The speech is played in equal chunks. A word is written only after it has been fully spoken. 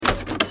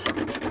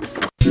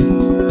You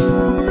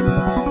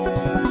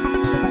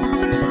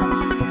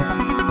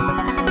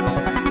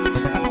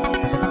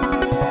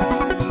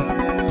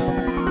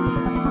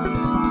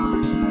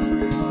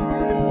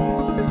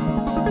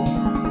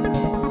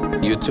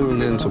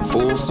tune into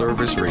Full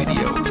Service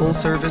Radio. Full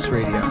Service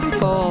Radio.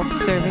 Full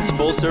Service.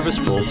 Full Service.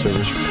 Full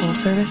Service. Full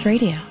Service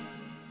Radio.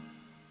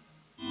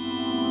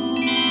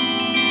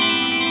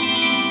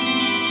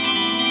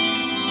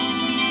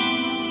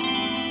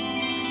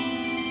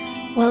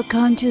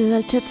 Welcome to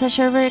the Dolcezza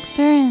Server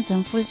Experience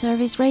on Full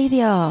Service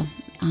Radio.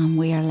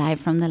 We are live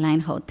from the Line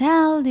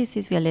Hotel. This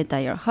is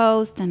Violeta, your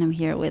host, and I'm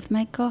here with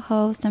my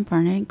co-host and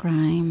partner in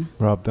crime,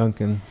 Rob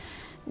Duncan.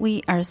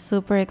 We are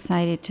super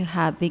excited to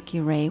have Vicky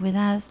Reh with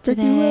us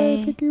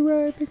today. Vicky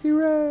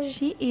Reh.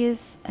 She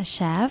is a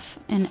chef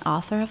and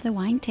author of The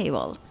Wine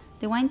Table.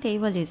 The Wine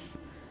Table is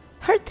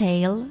her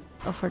tale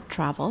of her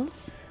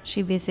travels.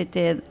 She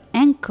visited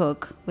and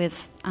cooked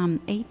with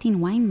 18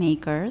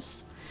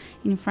 winemakers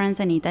in France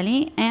and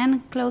Italy,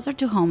 and closer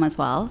to home as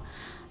well.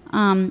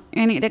 And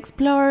it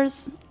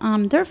explores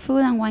their food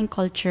and wine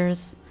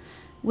cultures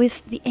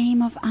with the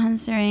aim of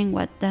answering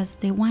what does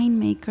the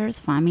winemaker's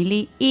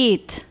family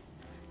eat.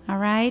 All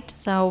right?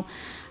 So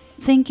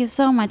thank you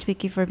so much,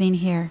 Vicky, for being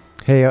here.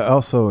 Hey,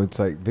 also, it's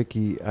like,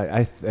 Vicky,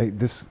 I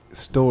this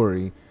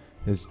story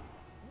is,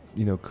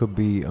 could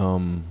be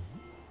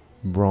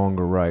wrong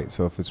or right.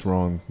 So if it's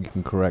wrong, you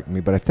can correct me.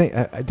 But I think,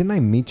 didn't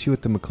I meet you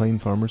at the McLean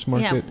Farmers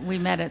Market? Yeah, we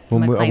met at the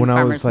McLean Farmers Market. When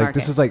I was like,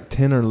 this is like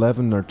 10 or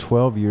 11 or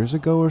 12 years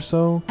ago or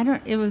so.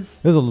 It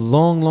was a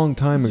long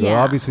time ago.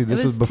 Yeah, Obviously,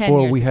 this was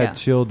before we had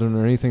children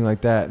or anything like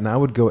that. And I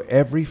would go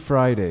every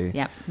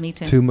Friday me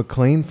too. to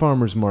McLean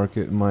Farmers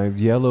Market in my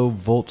yellow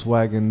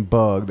Volkswagen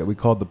Bug that we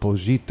called the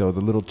Pollito,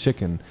 the little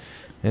chicken.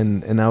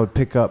 And I would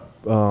pick up.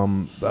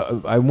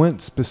 I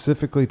went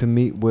specifically to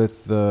meet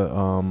with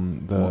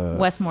the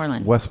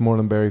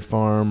Westmoreland Berry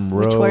Farm,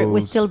 Rose. Which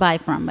we still buy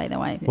from, by the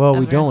way. Well,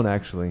 we don't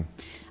actually.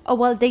 Oh,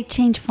 well, they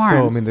change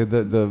farms. So I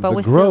mean, the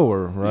grower,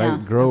 still, right? Yeah,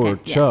 grower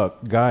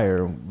Chuck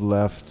Geyer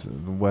left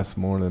the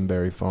Westmoreland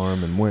Berry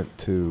Farm and went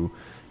to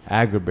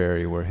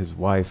Agriberry, where his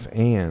wife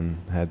Ann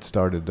had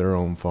started their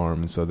own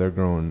farm, and so they're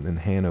growing in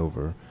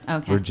Hanover,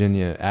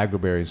 Virginia,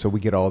 Agriberry. So we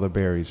get all the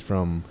berries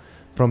from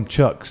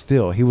Chuck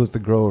still. He was the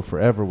grower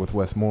forever with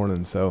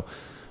Westmoreland. So,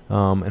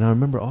 and I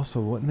remember also,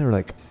 wasn't there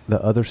like the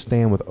other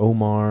stand with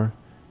Omar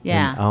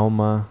and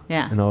Alma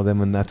and all them?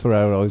 And that's where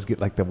I would always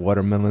get like the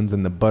watermelons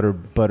and the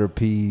butter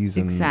peas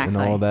and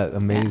all that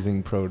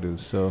amazing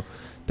produce. So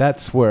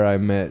that's where I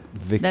met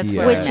Vicky.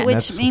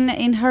 Which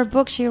in her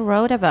book she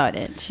wrote about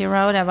it. She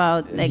wrote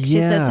about she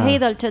says, "Hey,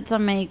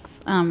 Dolcezza makes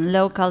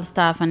local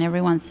stuff," and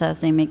everyone says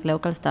they make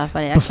local stuff,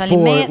 but I actually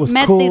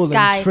met cool this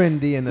guy. And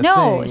trendy and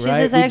she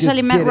says I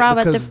actually met Rob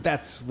at the.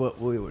 That's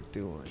what we were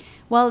doing.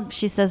 Well,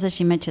 she says that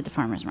she met you at the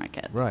farmer's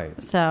market.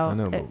 Right. So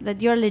that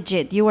you're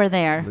legit. You were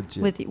there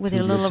with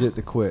your little. Legit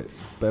to quit.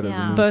 Better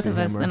than both of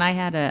us. And I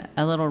had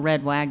a little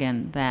red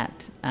wagon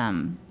that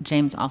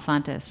James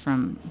Alfontes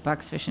from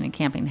Bucks Fishing and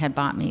Camping had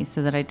bought me,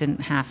 so that I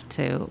didn't have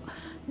to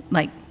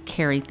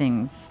carry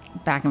things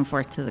back and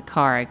forth to the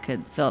car. I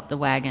could fill up the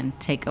wagon,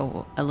 take a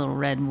little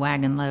red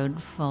wagon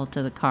load full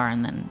to the car,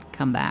 and then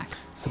come back.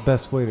 It's the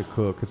best way to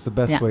cook. It's the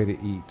best way to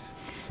eat.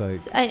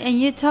 And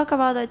you talk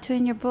about that too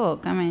in your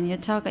book. I mean, you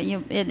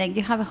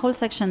have a whole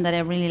section that I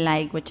really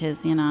like, which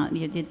is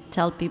you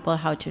tell people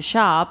how to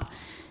shop,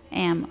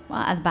 and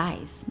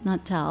advise,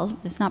 not tell.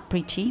 It's not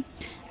preachy.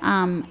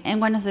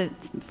 And one of the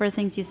first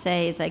things you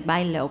say is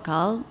buy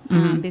local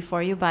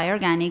before you buy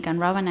organic. And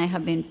Rob and I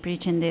have been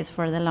preaching this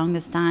for the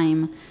longest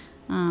time.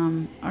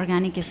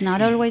 Organic is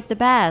not always the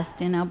best,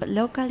 but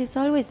local is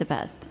always the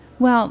best.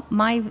 Well,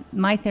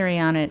 my theory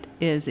on it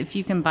is if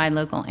you can buy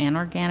local and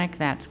organic,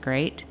 that's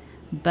great.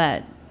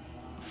 But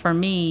for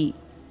me,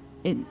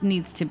 it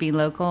needs to be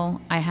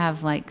local. I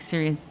have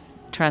serious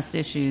trust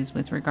issues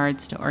with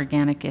regards to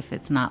organic if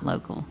it's not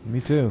local. Me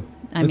too.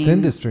 It's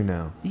industry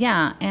now.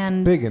 Yeah,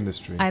 and it's big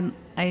industry.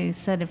 I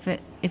said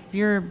if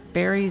your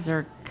berries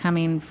are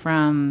coming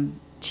from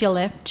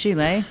Chile,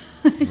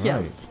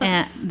 yes,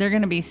 and they're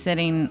going to be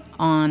sitting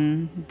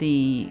on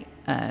the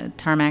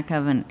tarmac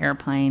of an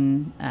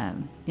airplane,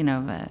 an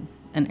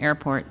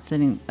airport,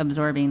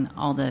 absorbing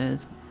all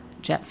those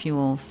jet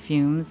fuel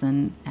fumes,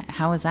 and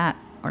how is that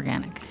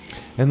organic?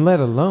 And let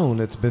alone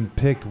it's been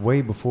picked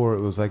way before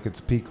it was its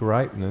peak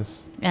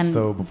ripeness. And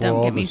so before don't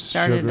all get me the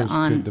started sugars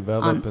could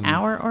develop. On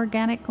our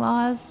organic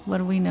laws. What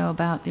do we know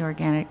about the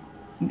organic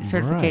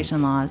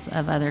certification laws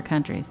of other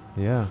countries?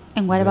 Yeah.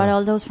 And what about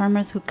all those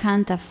farmers who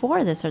can't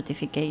afford the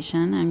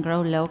certification and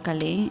grow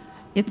locally?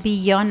 It's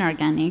beyond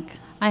organic.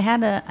 I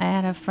have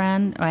a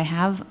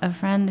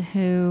friend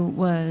who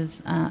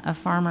was a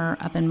farmer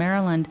up in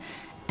Maryland,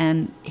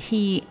 and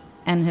he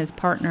and his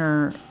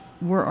partner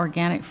were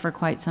organic for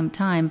quite some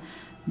time.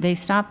 They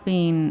stopped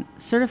being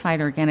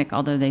certified organic,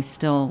 although they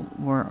still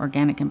were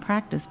organic in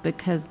practice,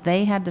 because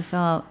they had to fill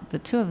out, the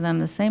two of them,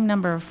 the same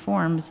number of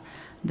forms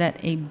that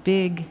a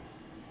big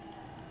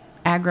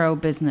agro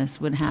business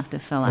would have to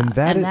fill out. And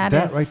that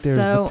is right there is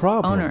the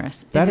problem.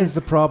 Onerous. That is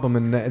the problem,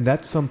 and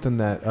that's something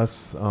that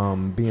us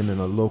being in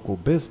a local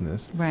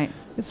business, right?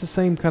 It's the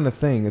same kind of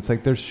thing. It's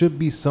like there should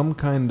be some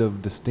kind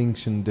of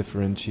distinction,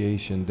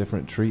 differentiation,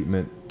 different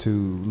treatment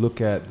to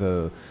look at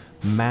the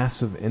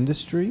massive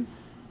industry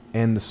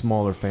and the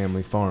smaller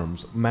family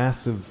farms,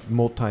 massive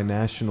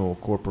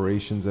multinational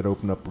corporations that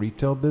open up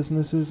retail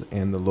businesses,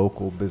 and the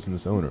local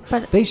business owner.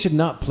 But they should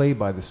not play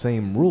by the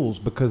same rules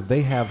because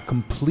they have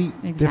complete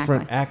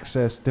different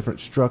access, different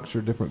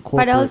structure, different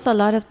corporate. But also a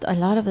lot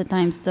of the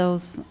times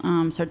those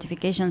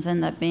certifications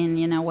end up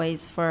being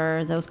ways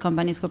for those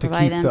companies who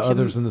provide them to keep the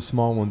others and the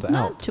small ones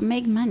out to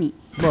make money.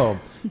 Well,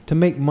 to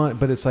make money,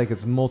 but it's like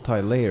it's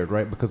multi-layered,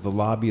 right? Because the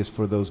lobbyists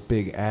for those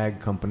big ag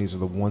companies are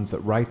the ones that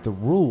write the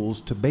rules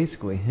to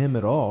basically hem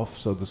it off,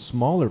 so the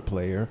smaller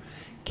player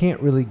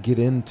can't really get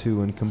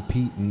into and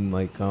compete and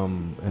like. The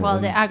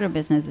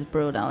agribusiness is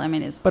brutal. I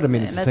mean, it's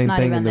the same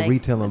thing in the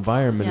retail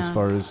environment as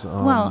far as.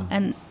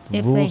 And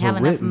if they have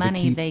enough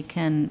money, they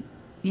can.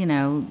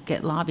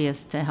 Get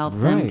lobbyists to help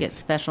them get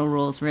special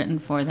rules written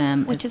for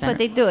them, which is what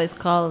they do. It's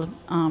called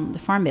the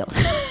Farm Bill.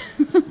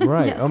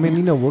 Right. Yes. I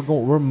mean,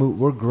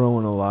 we're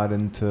growing a lot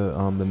into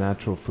the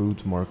natural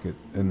foods market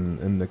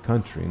in the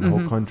country, in the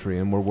whole country,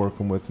 and we're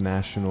working with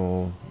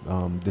national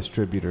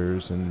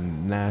distributors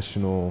and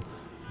national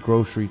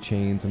grocery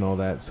chains and all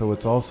that. So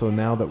it's also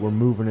now that we're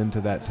moving into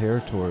that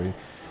territory.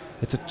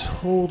 It's a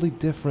totally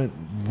different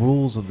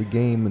rules of the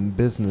game in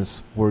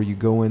business where you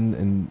go in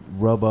and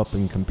rub up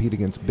and compete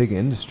against big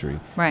industry.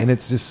 Right. And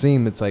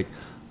it's like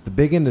the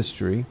big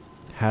industry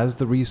has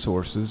the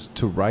resources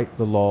to write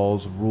the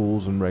laws,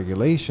 rules, and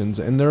regulations,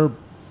 and they're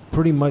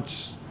pretty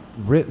much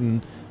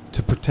written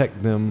to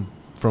protect them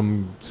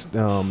from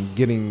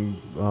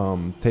getting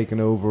taken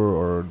over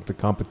or the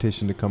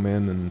competition to come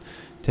in and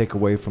take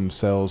away from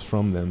sales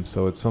from them.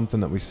 So it's something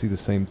that we see the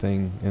same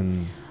thing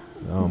in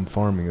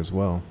farming as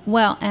well.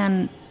 Well,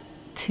 and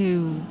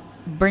to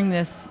bring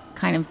this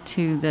kind of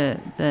to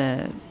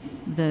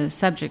the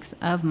subjects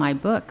of my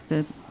book,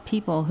 the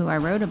people who I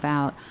wrote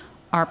about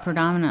are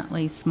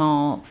predominantly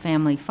small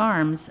family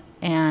farms,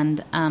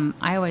 and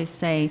I always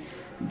say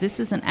this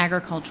is an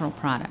agricultural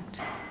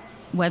product.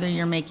 Whether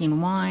you're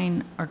making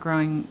wine or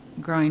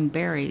growing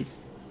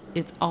berries,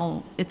 it's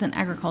an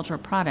agricultural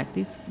product.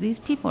 These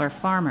people are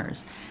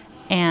farmers,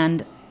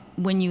 and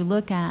when you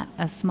look at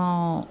a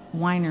small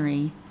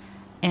winery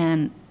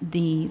and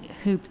the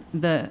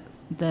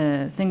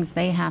things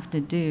they have to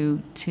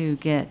do to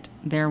get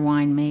their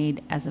wine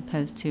made as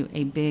opposed to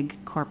a big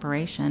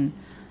corporation.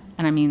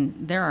 And I mean,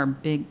 there are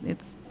big,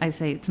 it's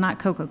not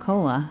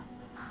Coca-Cola.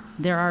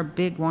 There are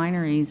big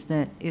wineries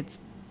that it's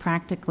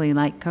practically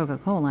like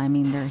Coca-Cola. I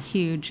mean, they're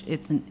huge.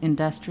 It's an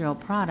industrial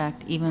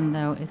product, even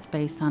though it's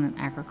based on an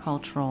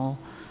agricultural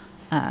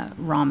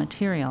raw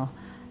material.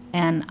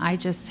 And I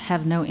just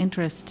have no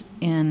interest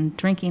in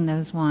drinking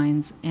those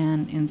wines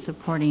and in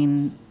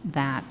supporting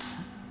that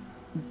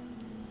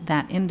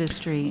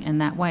industry in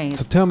that way.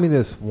 So tell me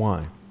this,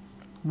 why?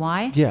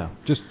 Why? Yeah,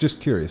 just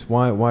curious.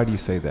 Why do you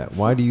say that?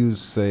 Why do you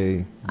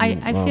say I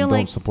feel don't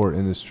like support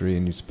industry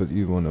and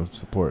you want to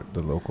support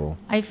the local?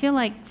 I feel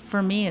like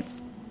for me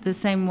it's the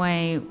same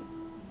way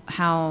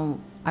how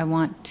I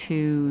want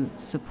to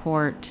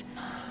support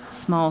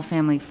small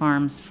family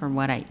farms for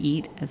what I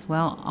eat as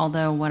well.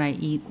 Although what I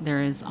eat,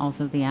 there is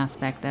also the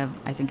aspect of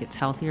I think it's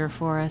healthier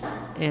for us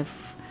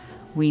if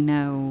we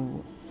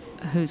know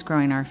who's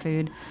growing our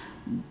food.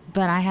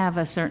 But I have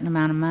a certain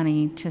amount of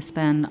money to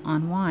spend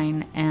on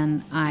wine,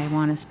 and I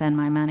want to spend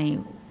my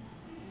money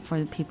for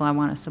the people I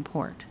want to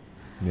support.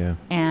 Yeah.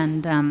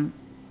 And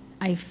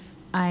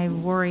I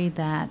worry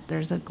that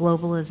there's a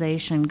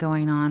globalization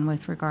going on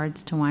with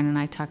regards to wine, and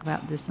I talk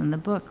about this in the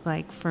book.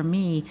 Like, for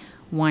me,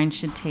 wine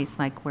should taste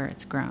like where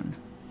it's grown.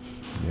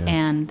 Yeah.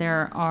 And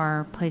there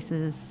are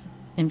places,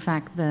 in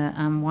fact, the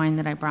wine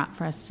that I brought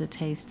for us to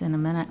taste in a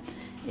minute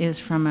is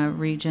from a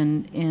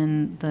region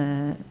in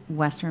the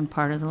western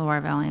part of the Loire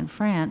Valley in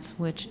France,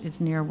 which is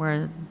near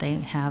where they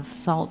have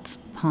salt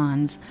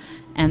ponds.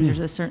 And there's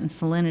a certain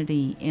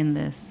salinity in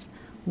this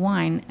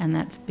wine, and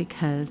that's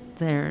because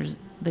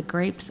the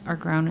grapes are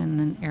grown in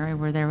an area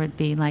where there would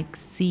be like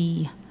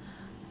sea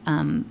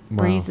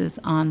breezes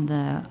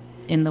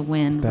in the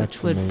wind,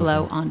 which would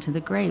blow onto the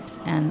grapes.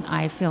 And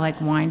I feel like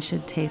wine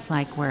should taste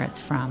like where it's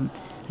from.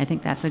 I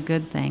think that's a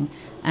good thing.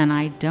 And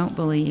I don't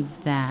believe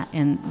that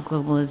in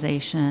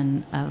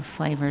globalization of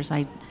flavors.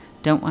 I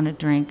don't want to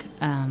drink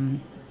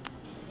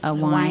a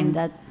wine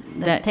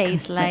that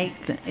tastes like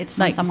it's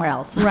from somewhere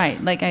else. Right.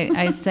 Like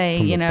I say,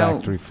 from the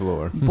factory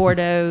floor.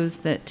 Bordeaux's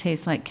that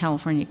taste like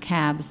California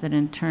cabs that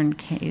in turn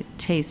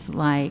taste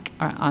like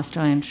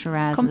Australian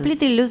Shirazes.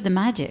 Completely lose the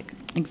magic.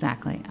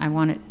 Exactly. I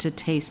want it to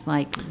taste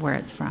like where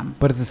it's from.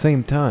 But at the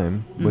same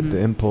time, with the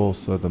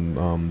impulse or the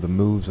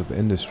moves of the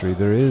industry,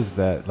 there is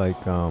that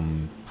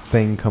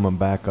thing coming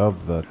back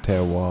of the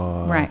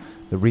terroir, right,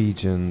 the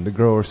region, the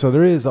grower. So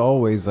there is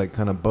always like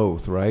kind of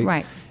both, right?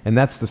 Right. And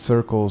that's the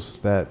circles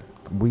that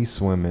we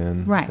swim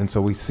in. Right. And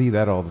so we see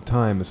that all the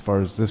time as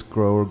far as this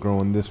grower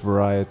growing this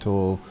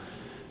varietal.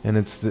 And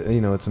it's,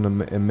 it's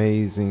an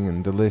amazing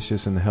and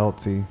delicious and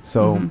healthy.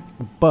 So,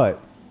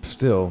 but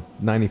still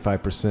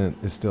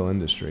 95% is still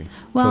industry.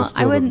 Well, so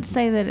I wouldn't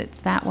say that it's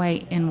that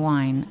way in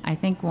wine. I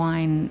think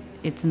wine,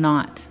 it's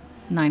not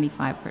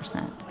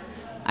 95%.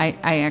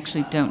 I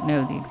actually don't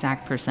know the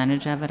exact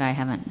percentage of it. I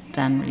haven't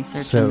done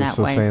research in that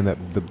way. So saying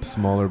that the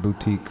smaller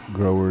boutique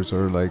growers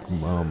are like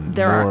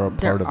there more a part of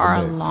the mix. There are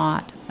a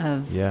lot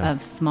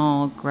of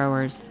small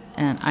growers,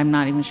 and I'm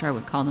not even sure I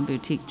would call them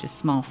boutique, just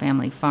small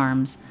family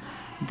farms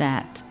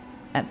that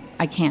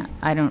I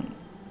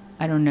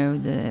don't know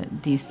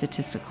the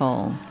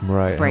statistical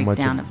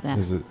breakdown of that.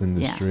 Is it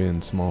industry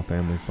and small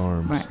family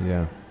farms? Right.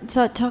 Yeah.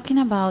 So talking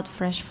about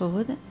fresh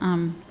food,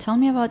 tell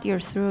me about your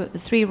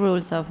 3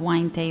 rules of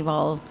wine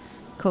table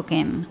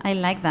cooking. I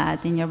like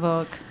that in your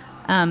book.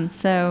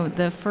 So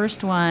the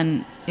first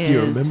one is... Do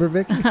you remember,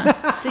 Vicky?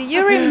 Do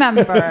you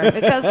remember?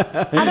 Because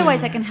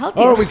otherwise I can help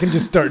you. Or we can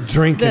just start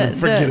drinking and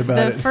forget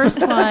about it. The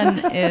first one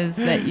is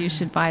that you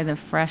should buy the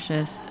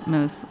freshest,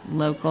 most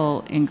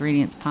local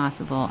ingredients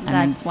possible,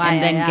 and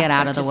then get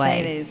out of the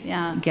way.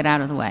 Get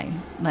out of the way.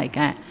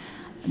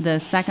 The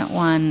second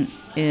one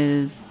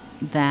is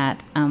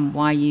that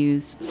why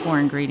use 4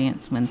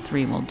 ingredients when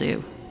 3 will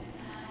do.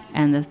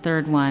 And the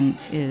third one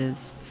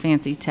is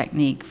fancy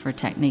technique for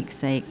technique's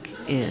sake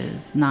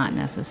is not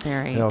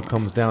necessary. It all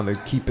comes down to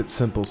keep it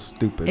simple,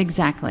 stupid.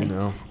 Exactly.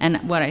 And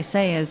what I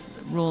say is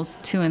rules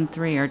 2 and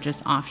 3 are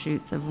just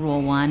offshoots of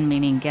rule 1,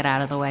 meaning get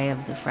out of the way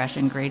of the fresh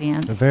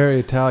ingredients. A very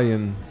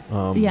Italian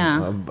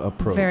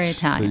approach very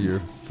Italian. to your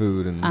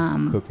food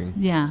and cooking.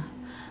 Yeah.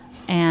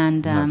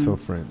 And not so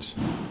French.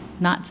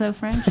 Not so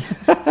French?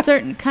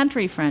 Certain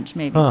country French,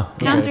 maybe.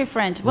 Country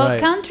French. Well,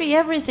 country,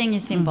 everything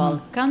is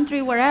simple.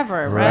 Country,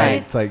 wherever,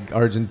 right? It's like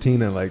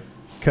Argentina, like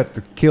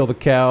kill the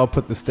cow,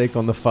 put the steak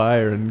on the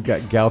fire, and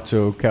got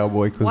gaucho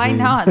cowboy cuisine. Why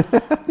not?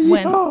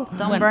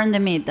 Don't burn the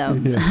meat, though.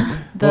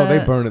 Well,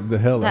 they burn it the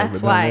hell out of it.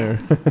 That's why.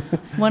 Down there.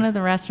 One of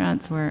the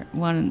restaurants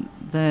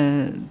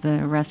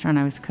the restaurant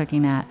I was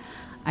cooking at,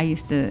 I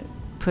used to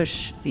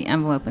push the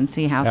envelope and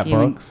see how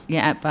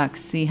at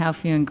Bucks, see how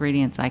few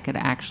ingredients I could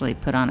actually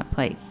put on a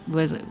plate.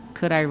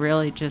 Could I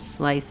really just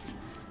slice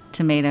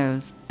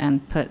tomatoes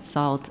and put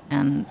salt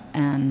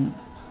and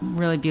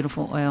really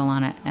beautiful oil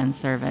on it and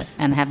serve it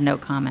and have no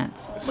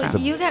comments? But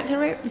you got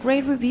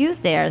great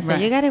reviews there, so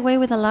you got away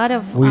with a lot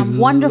of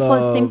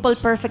wonderful, simple,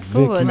 perfect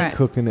food. Vicky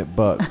cooking at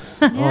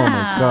Bucks. Oh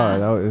my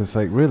God! It was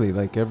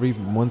like every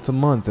once a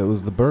month it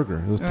was the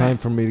burger. It was time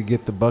for me to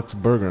get the Bucks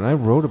burger, and I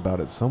wrote about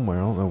it somewhere.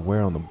 I don't know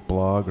where, on the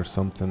blog or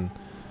something.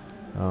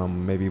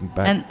 Maybe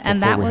back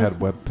before we had a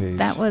webpage.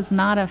 That was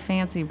not a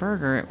fancy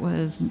burger.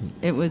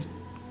 It was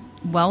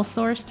well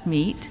sourced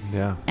meat.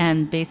 Yeah.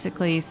 And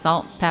basically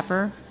salt,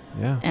 pepper.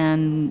 Yeah.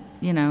 And,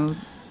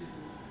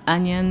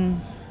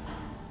 onion,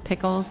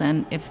 pickles,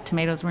 and if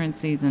tomatoes were in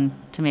season,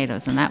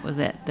 tomatoes. And that was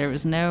it. There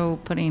was no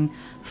putting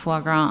foie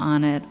gras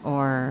on it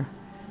or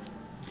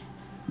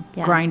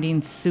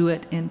grinding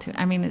suet into.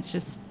 I mean, it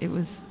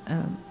was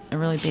a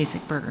really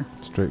basic burger.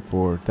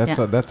 Straightforward. That's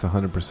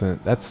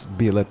 100%. That's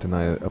Violeta and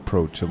I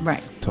approach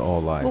to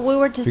all life. Well, we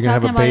were just if you're talking gonna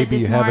have a about baby, it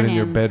this you have morning. it in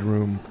your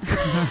bedroom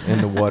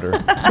in the water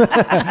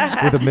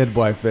with a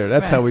midwife there.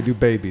 That's how we do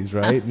babies,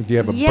 right? If you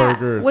have a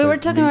burger. We were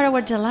talking about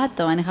our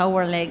gelato and how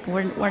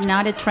we're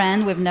not a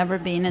trend. We've never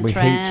been a trend. We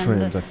hate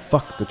trends. I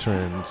fuck the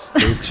trends.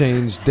 They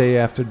change day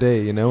after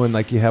day, and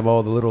like you have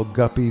all the little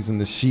guppies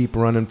and the sheep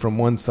running from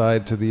one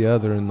side to the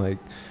other, and like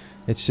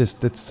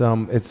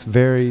it's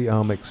very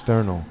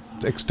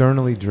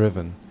externally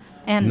driven,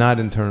 and not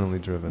internally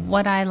driven.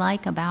 What I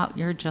like about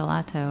your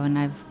gelato, and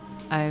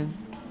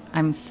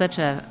I'm such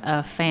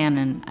a fan,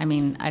 and I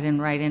mean, I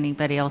didn't write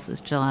anybody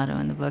else's gelato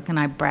in the book, and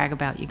I brag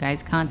about you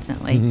guys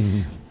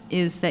constantly,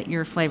 is that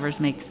your flavors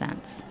make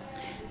sense.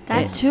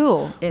 That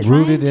too. It's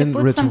rooted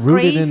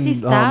in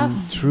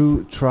stuff.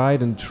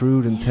 tried and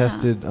true and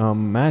tested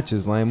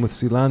matches. Lime with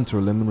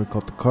cilantro, lemon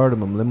ricotta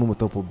cardamom, lemon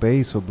with opal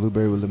basil,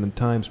 blueberry with lemon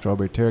thyme,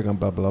 strawberry tarragon,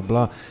 blah blah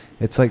blah.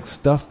 It's like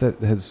stuff that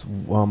has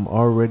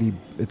already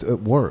it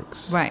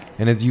works, right?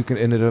 And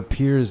it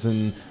appears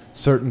in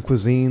certain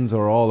cuisines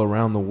or all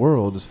around the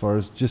world as far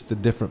as just the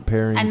different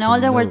pairings. And all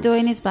that we're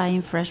doing is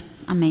buying fresh,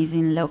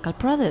 amazing local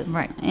produce,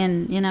 right?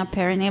 And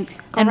pairing it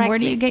correctly. And where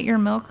do you get your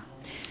milk?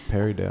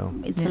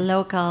 Perrydale. It's a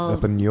local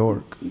up in New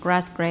York.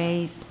 Grass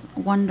grace,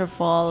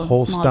 wonderful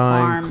Holstein, small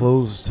farm.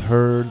 closed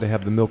herd. They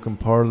have the milk and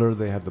parlor.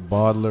 They have the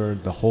bottler,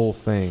 the whole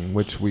thing,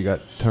 which we got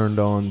turned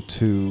on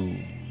to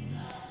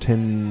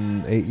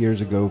 8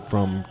 years ago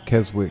from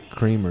Keswick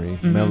Creamery,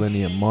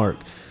 Melanie and Mark,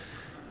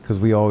 because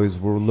we always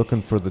were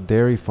looking for the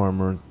dairy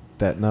farmer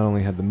that not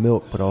only had the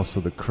milk but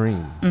also the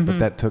cream. But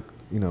that took,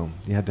 you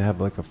had to have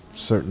like a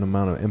certain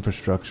amount of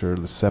infrastructure,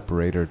 the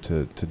separator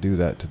to do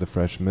that to the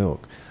fresh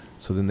milk.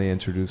 So then they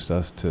introduced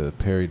us to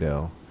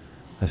Perrydale.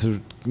 I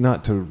said,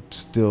 not to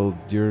steal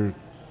your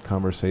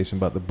conversation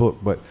about the book,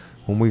 but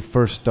when we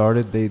first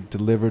started, they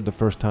delivered the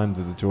first time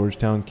to the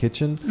Georgetown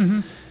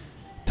kitchen.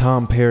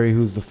 Tom Perry,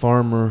 who's the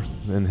farmer,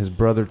 and his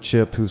brother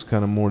Chip, who's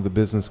kind of more the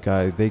business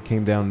guy, they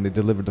came down and they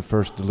delivered the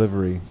first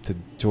delivery to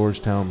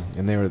Georgetown.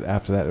 And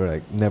after that, they were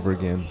like, never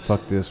again.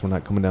 Fuck this. We're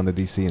not coming down to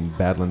D.C. and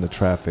battling the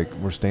traffic.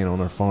 We're staying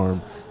on our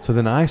farm. So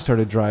then I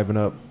started driving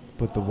up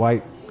with the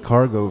white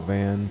cargo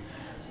van,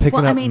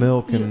 picking up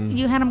milk. And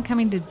you had them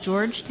coming to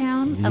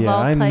Georgetown, of yeah,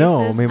 all I places?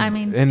 know. I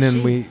mean, and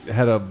then geez. we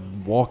had a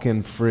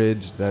walk-in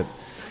fridge that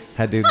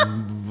had to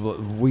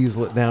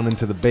weasel it down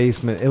into the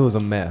basement. It was a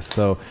mess.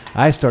 So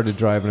I started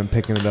driving and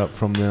picking it up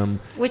from them.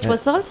 Which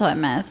was also a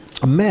mess.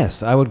 A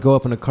mess. I would go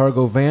up in a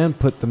cargo van,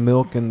 put the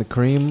milk and the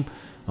cream,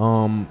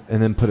 and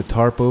then put a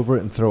tarp over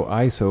it and throw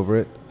ice over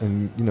it.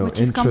 And,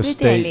 Which is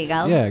completely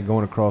illegal. Yeah,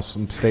 going across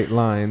some state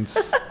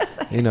lines.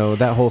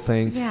 That whole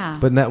thing. Yeah.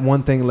 But that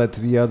one thing led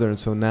to the other. And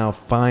so now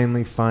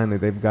finally,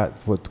 they've got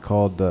what's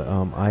called the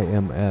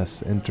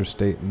IMS,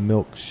 Interstate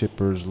Milk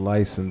Shippers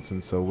License.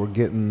 And so we're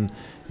getting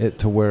it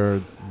to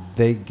where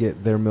they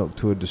get their milk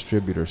to a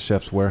distributor,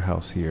 Chef's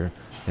Warehouse here,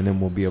 and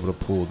then we'll be able to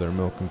pool their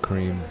milk and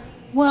cream.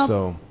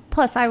 Well,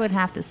 plus I would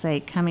have to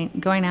say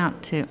going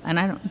out to,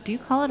 and do you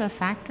call it a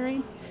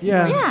factory?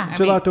 Yeah.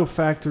 Gelato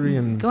factory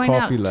and going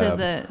coffee out lab.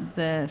 to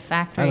the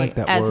factory, I like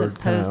that as word,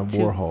 kind opposed of to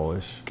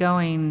Warholish.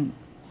 going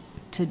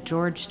to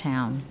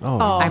Georgetown.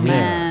 Oh,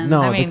 man.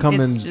 No, I they mean, come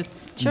it's in just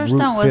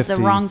Georgetown Route was the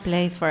 50. wrong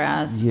place for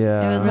us.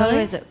 Yeah. It was Really?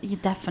 always,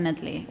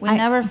 definitely. We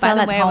never felt by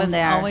the at way, home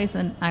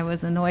there. I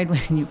was annoyed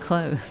when you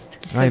closed.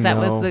 I That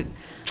was know.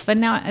 but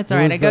now it's all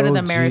It right. was I go to the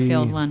OG.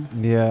 Merrifield one.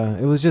 Yeah,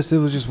 it was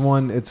just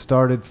one. It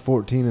started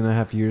 14 and a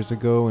half years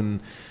ago, and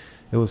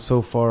it was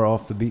so far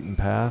off the beaten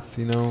path,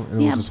 and it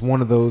was just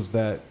one of those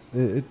that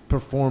it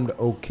performed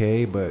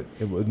okay, but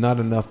it was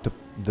not enough to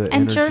the and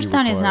energy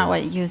Georgetown is not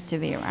required. what it used to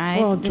be, right?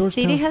 Well, the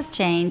city has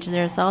changed.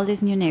 There's all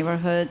these new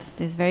neighborhoods.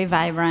 It's very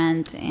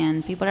vibrant,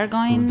 and people are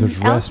going There's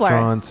elsewhere.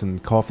 restaurants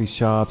and coffee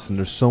shops, and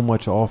there's so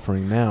much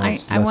offering now.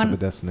 It's less of a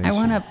destination. I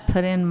want to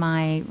put in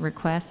my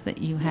request that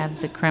you have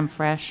the creme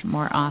fraiche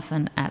more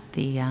often at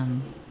the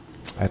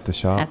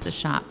shops. At the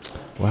shops.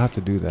 We'll have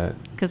to do that.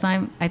 Because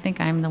I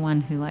think I'm the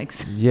one who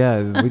likes.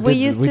 Yeah, We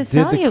used to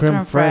sell the you creme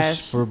creme fraiche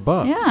fraiche. for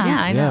 $1. Yeah.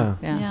 I know.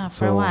 Yeah, for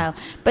So- a while.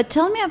 But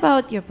tell me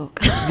about your book.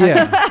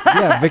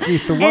 yeah, Vicky.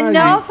 So why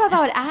Enough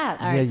about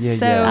us.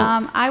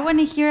 Yeah. I want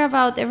to hear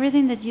about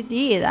everything that you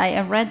did.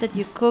 I read that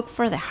you cook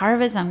for the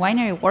harvest and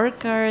winery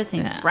workers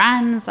in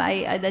France.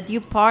 That you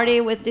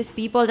party with these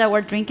people that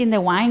were drinking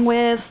the wine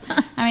with.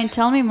 I mean,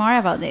 tell me more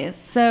about this.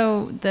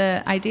 So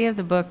the idea of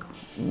the book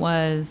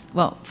was,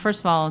 well, first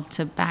of all,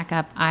 to back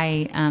up,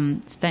 I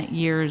spent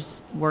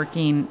years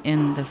working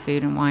in the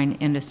food and wine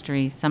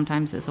industry,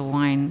 sometimes as a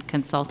wine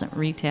consultant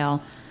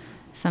retail,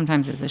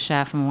 sometimes as a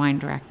chef and wine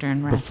director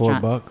in Before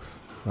restaurants. Bucks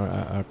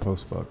or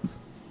post Bucks?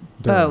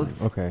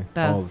 Both. Okay.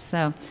 Both.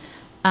 So,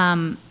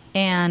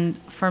 and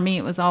for me,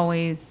 it was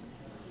always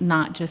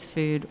not just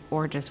food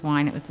or just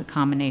wine. It was the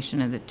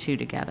combination of the two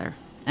together.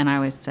 And I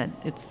always said,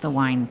 it's the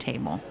wine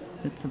table.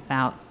 It's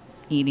about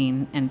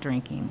eating and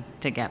drinking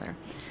together.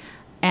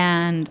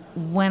 And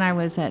when I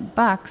was at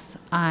Bucks,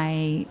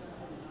 I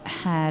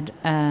had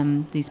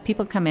these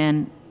people come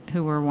in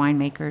who were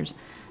winemakers,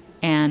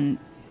 and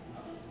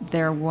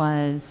there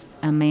was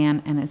a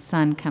man and his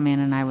son come in,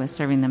 and I was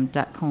serving them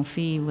duck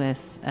confit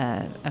with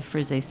a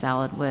frisée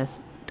salad with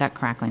duck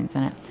cracklings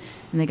in it.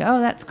 And they go, oh,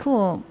 that's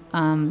cool.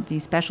 The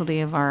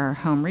specialty of our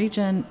home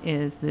region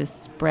is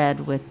this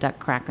bread with duck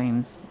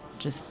cracklings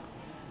just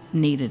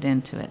kneaded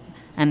into it.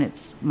 And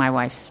it's my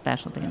wife's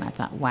specialty. And I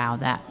thought, wow,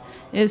 that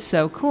is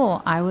so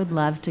cool. I would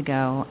love to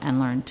go and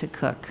learn to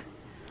cook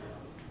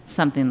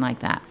something like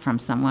that from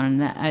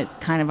someone.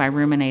 And I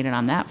ruminated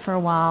on that for a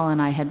while. And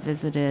I had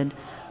visited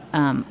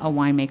a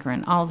winemaker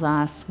in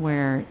Alsace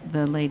where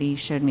the lady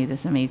showed me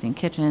this amazing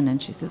kitchen.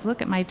 And she says,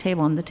 look at my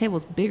table. And the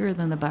table's bigger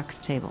than the Bucks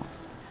table.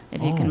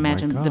 If you can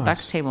imagine, the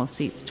Bucks table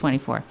seats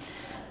 24.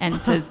 And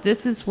it says,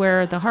 this is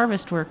where the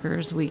harvest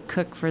workers, we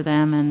cook for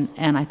them.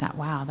 And I thought,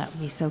 wow, that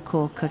would be so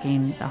cool,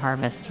 cooking the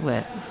harvest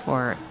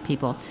for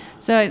people.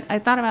 So I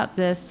thought about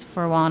this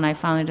for a while, and I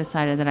finally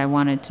decided that I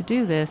wanted to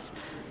do this.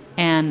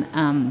 And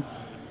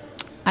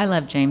I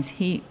love James.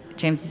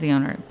 James is the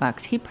owner at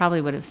Bucks. He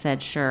probably would have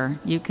said, sure,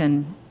 you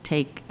can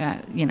take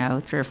 3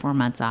 or 4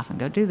 months off and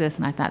go do this.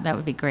 And I thought that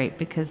would be great,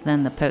 because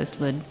then the Post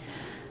would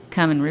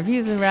come and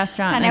review the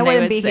restaurant, and they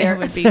would say it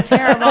would be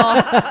terrible,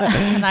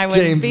 and I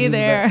wouldn't be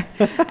there,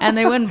 and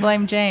they wouldn't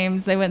blame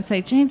James. They wouldn't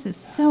say, James is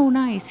so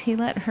nice, he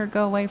let her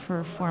go away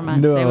for 4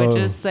 months. No. They would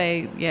just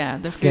say, yeah,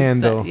 the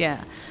Scandal. food.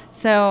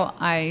 So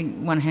I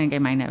went ahead and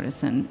gave my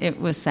notice, and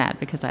it was sad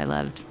because I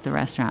loved the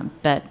restaurant.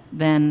 But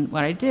then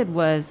what I did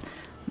was,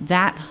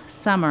 that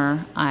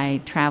summer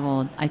I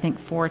traveled, I think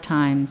 4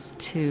 times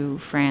to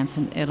France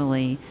and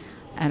Italy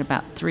at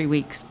about 3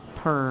 weeks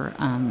per,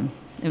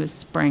 it was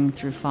spring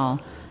through fall.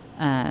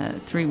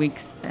 3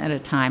 weeks at a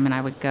time, and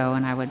I would go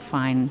and I would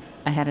find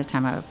ahead of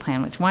time, I would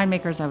plan which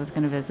winemakers I was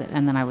going to visit,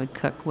 and then I would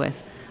cook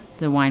with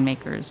the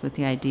winemakers with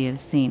the idea of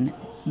seeing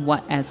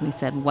as we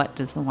said, what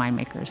does the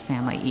winemakers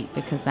family eat?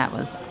 Because that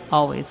was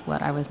always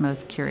what I was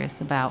most curious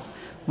about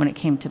when it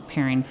came to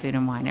pairing food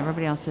and wine.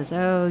 Everybody else says,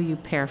 oh, you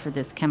pair for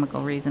this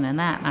chemical reason and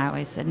that. And I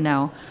always said,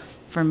 no,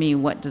 for me,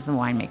 what does the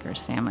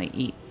winemakers family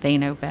eat? They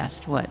know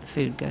best what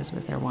food goes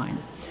with their wine.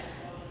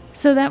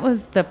 So that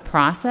was the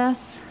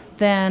process.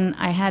 Then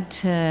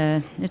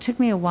it took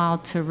me a while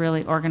to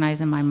really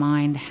organize in my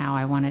mind how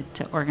I wanted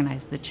to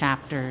organize the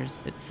chapters,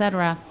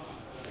 etc.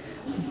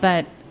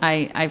 But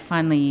I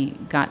finally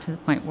got to the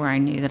point where I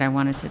knew that I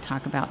wanted to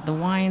talk about the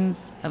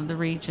wines of the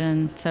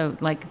region, so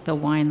like the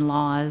wine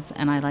laws,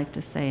 and I like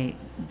to say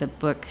the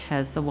book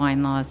has the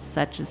wine laws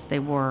such as they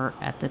were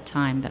at the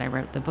time that I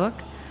wrote the book,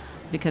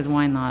 because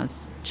wine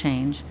laws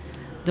change.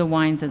 The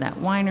wines of that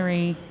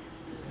winery,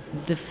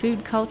 the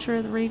food culture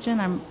of the region,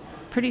 I'm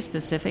pretty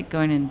specific,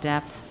 going in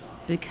depth,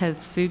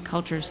 because food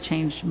cultures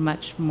change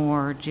much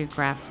more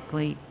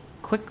geographically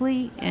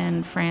quickly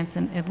in France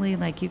and Italy.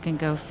 Like you can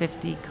go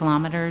 50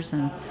 kilometers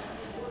and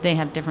they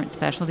have different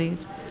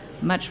specialties,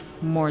 much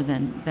more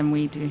than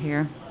we do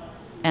here.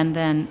 And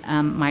then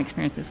my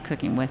experience is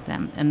cooking with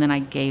them, and then I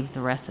gave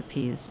the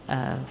recipes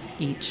of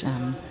each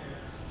wine.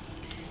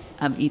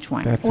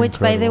 That's Which, incredible.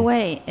 by the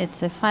way,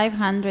 it's a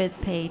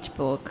 500-page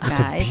book, That's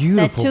a guys.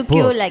 beautiful that took book.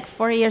 you like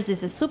 4 years.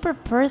 It's a super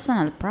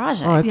personal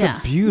project. Oh, it's Yeah.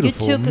 a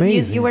beautiful, you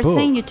amazing were book.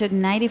 saying you took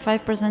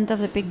 95% of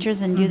the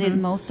pictures and you did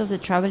most of the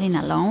traveling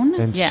alone.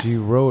 And Yeah. she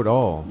wrote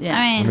all. Yeah.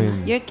 I mean,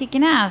 mean, you're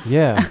kicking ass.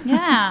 Yeah.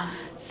 Yeah.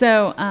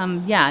 So,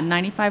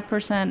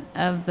 95%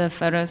 of the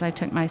photos I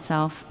took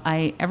myself.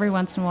 I every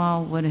once in a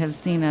while would have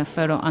seen a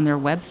photo on their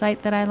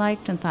website that I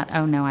liked and thought,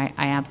 oh no, I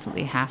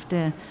absolutely have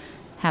to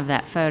have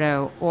that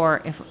photo.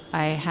 Or if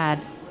I had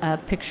a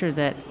picture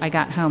that I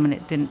got home and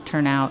it didn't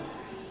turn out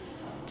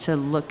to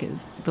look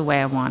as the way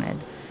I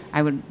wanted,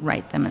 I would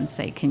write them and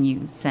say, can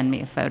you send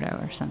me a photo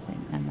or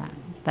something? And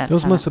that's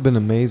Those how must that- have been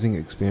amazing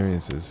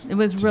experiences. It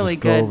was to really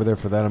just go good. over there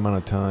for that amount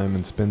of time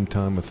and spend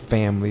time with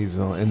families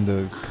in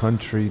the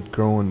country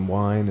growing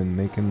wine and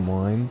making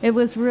wine. It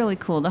was really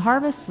cool. The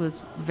harvest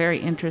was very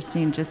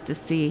interesting just to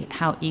see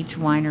how each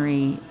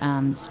winery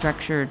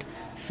structured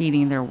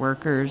feeding their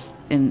workers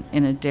in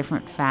a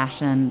different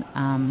fashion.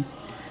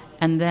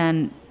 And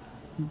then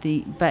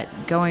but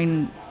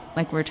going,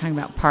 like we were talking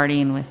about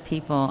partying with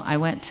people, I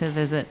went to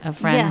visit a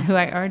friend who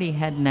I already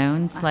had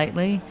known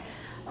slightly.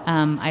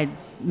 I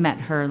met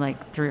her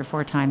like 3 or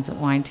 4 times at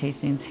wine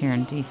tastings here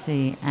in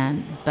D.C.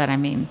 But I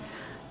mean,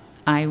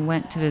 I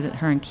went to visit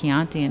her in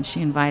Chianti, and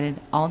she invited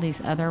all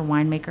these other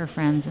winemaker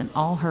friends and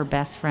all her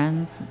best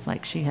friends. It's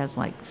like she has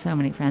like so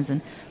many friends,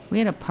 and we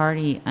had a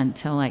party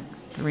until like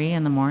 3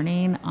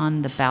 a.m.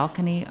 on the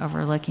balcony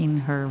overlooking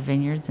her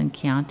vineyards in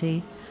Chianti.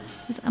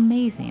 It was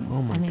amazing.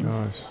 Oh my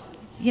gosh.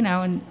 You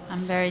know, and I'm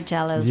very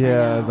jealous.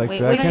 Yeah, right now. like we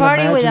I can't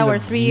party with imagine our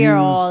the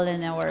 3-year-old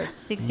and our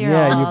 6-year-old.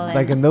 Yeah,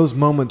 like in those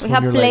moments we when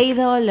have you're played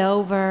like, all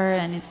over,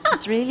 and it's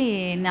just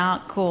really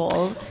not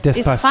cool. It's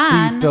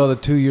fun. Despacito, the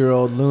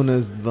 2-year-old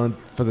Luna's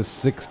for the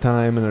 6th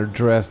time in her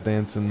dress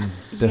dancing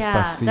Despacito.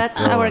 Yeah, that's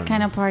our and-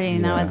 kind of party yeah.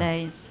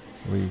 nowadays.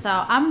 We- So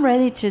I'm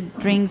ready to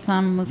drink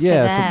some muscadet.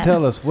 Yeah, so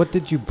tell us, what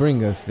did you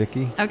bring us,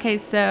 Vicky? okay,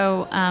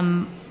 so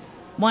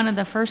one of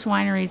the first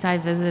wineries I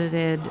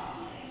visited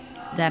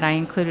that I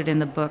included in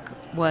the book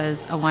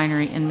was a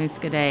winery in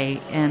Muscadet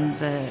in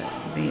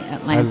the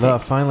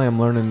Atlantic. Finally,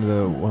 I'm learning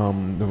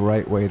the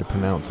right way to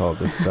pronounce all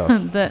this stuff.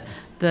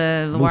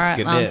 the Loire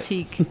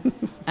Muscadet.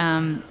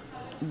 Atlantique,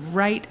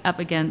 right up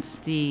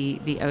against the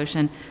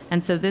ocean.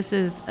 And so this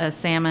is a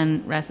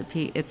salmon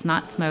recipe. It's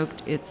not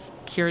smoked. It's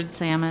cured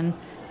salmon.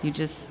 You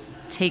just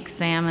take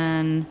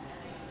salmon,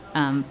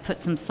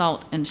 put some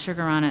salt and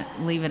sugar on it,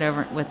 leave it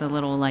over with a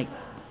little, like,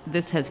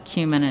 this has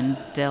cumin and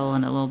dill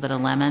and a little bit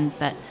of lemon,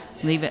 but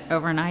leave it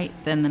overnight.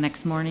 Then the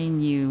next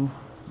morning you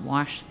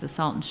wash the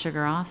salt and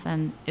sugar off,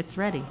 and it's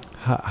ready.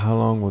 How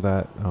long will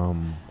that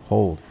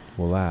will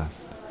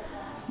last?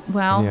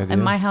 Well, Any idea?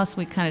 in my house,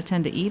 we kind of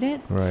tend to eat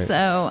it. Right.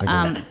 So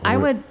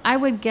I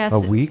would guess A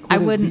week? I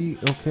Would wouldn't.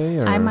 it be okay?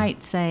 Or? I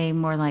might say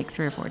more like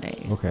 3 or 4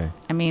 days. Okay.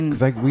 I mean,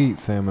 Because we eat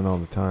salmon all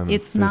the time. and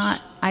it's fish.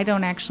 not. I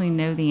don't actually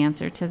know the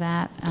answer to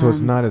that. So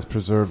it's not as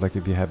preserved like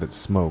if you have it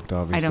smoked,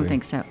 obviously. I don't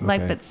think so. Okay.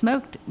 Like, but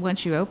smoked,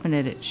 once you open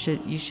it,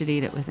 you should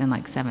eat it within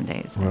like 7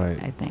 days.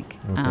 Right. I think.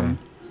 Okay.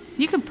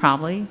 You could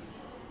probably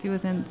do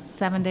within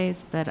 7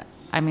 days, but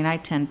I mean, I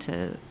tend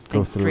to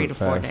Go think through 3 it to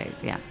 4 fast.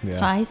 days. Yeah. Yeah.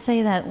 So I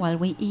say that while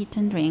we eat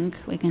and drink,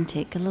 we can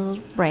take a little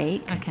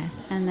break. Okay.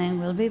 And then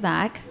we'll be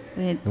back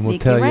with And we'll Vicky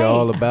tell you Reh.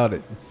 all about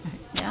it.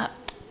 Yeah.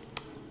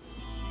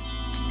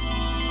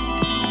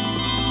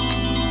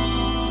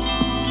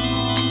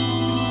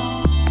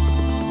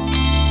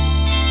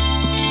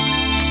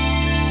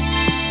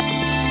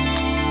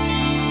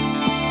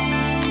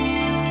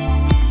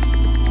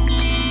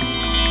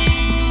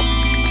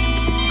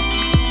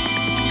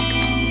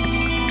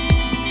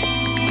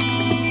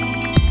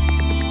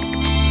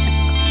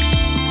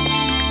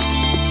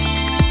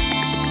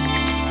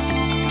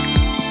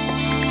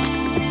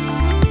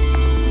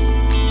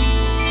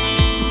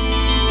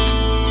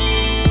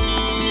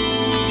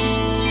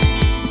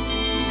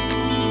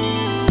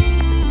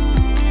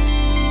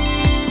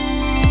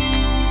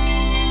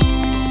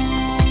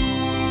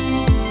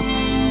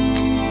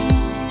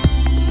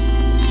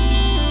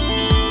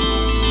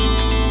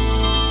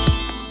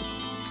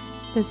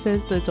 This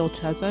is the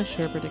Dolcezza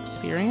Sherbet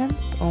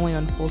Experience, only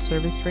on Full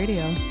Service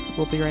Radio.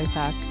 We'll be right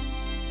back.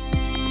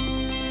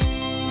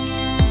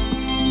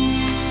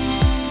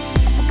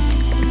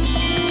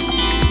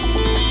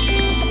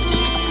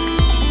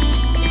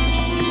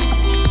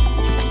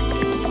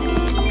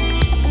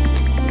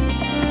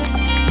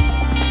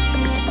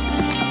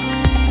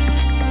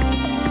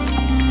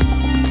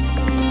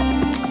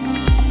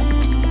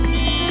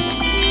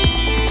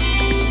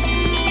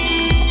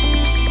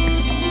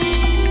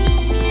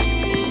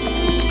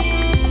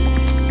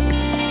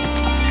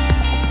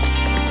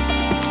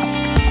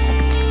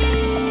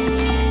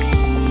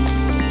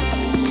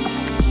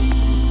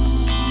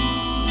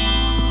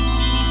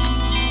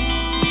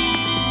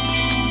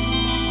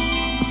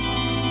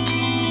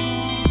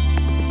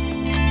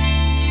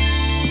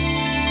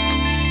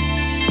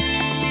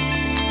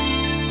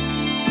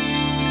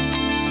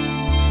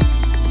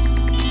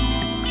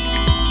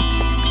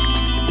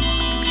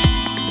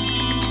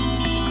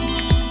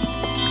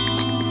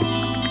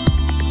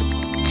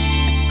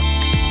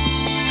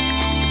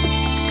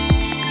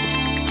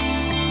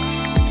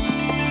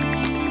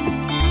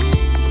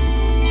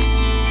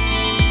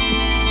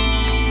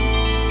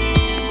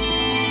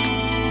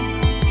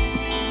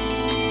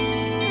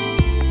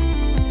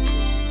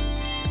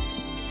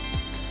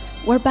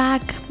 We're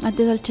back at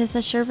the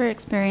Dolcezza Sherbet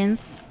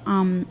Experience.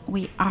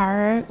 We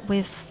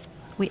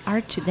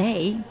are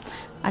today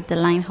at the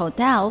Line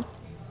Hotel,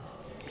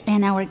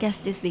 and our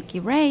guest is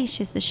Vicky Reh.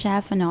 She's the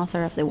chef and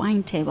author of The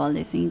Wine Table,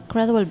 this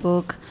incredible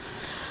book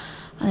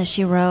that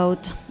she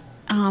wrote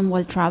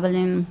while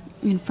traveling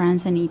in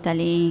France and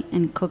Italy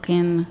and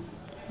cooking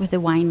with the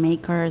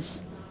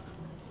winemakers.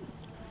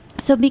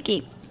 So,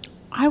 Vicky,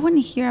 I want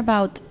to hear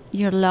about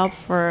your love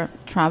for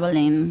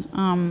traveling.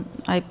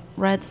 I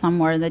read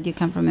somewhere that you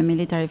come from a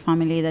military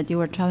family, that you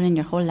were traveling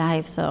your whole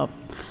life, so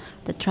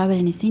the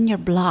traveling is in your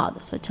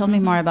blood. So tell me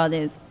more about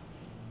this.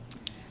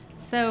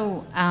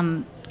 So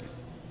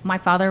my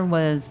father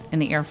was in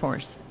the Air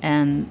Force,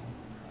 and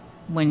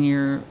when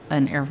you're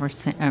an Air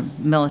Force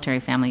military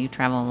family, you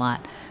travel a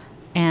lot.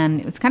 And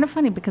it was kind of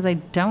funny because I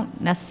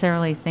don't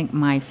necessarily think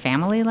my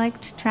family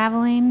liked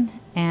traveling.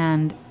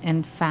 And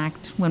in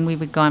fact, when we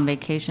would go on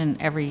vacation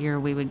every year,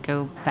 we would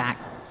go back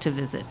to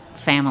visit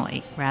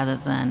family rather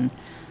than,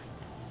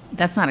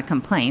 that's not a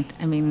complaint.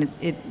 I mean,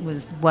 it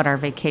was what our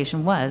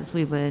vacation was.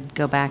 We would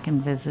go back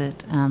and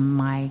visit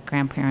my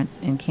grandparents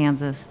in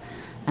Kansas,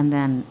 and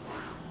then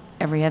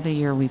every other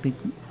year we would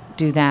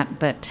do that,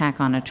 but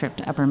tack on a trip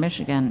to Upper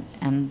Michigan.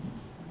 And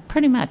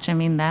pretty much, I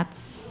mean,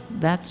 that's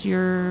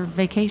your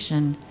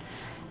vacation.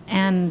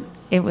 And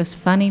it was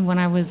funny, when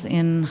I was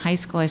in high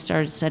school, I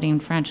started studying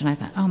French, and I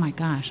thought, oh my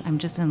gosh, I'm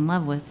just in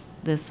love with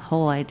this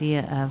whole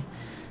idea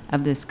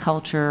of this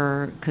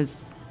culture,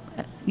 because,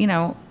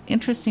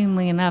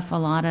 interestingly enough, a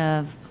lot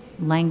of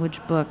language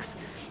books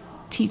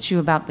teach you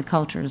about the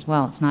culture as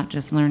well. It's not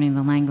just learning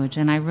the language.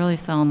 And I really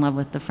fell in love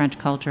with the French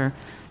culture.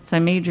 So I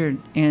majored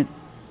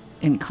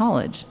in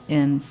college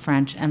in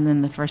French, and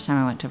then the first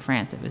time I went to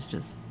France,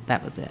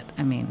 that was it.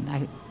 I mean,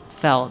 I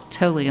fell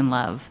totally in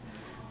love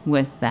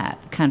with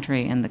that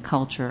country and the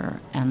culture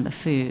and the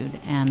food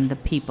and the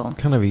people. It's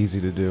kind of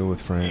easy to do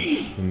with France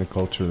and the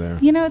culture there.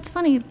 It's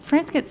funny.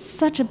 France gets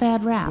such a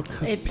bad rap.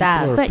 It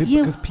does.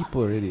 Because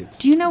people are idiots.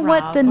 Do you know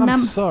what the I'm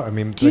sorry. I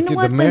mean, the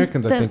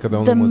Americans, I think, are the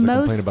only ones that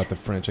complain about the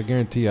French. I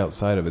guarantee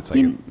outside of it, it's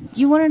like...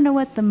 You want to know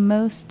what the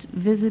most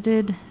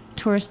visited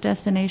tourist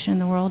destination in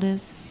the world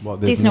is? Walt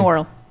Disney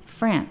World.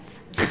 France.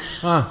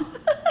 Wow.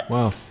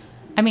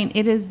 I mean,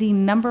 it is the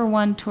number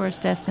one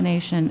tourist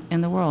destination in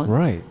the world.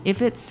 Right.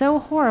 If it's so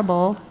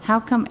horrible, how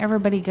come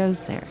everybody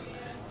goes there?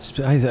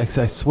 I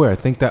swear, I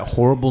think that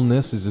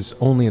horribleness is just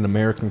only an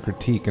American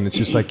critique, and it's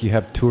just like you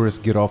have tourists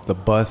get off the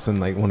bus and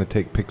like want to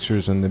take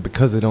pictures, and then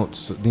because they don't,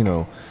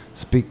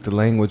 speak the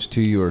language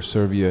to you or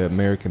serve you an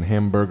American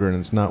hamburger, and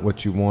it's not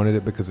what you wanted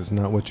it because it's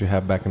not what you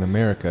have back in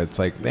America. It's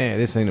like,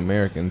 this ain't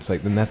American. It's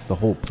like, then that's the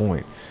whole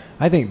point.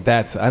 I think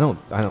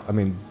I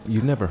mean,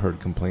 you never heard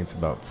complaints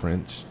about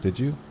French, did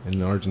you,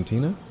 in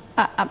Argentina?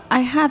 I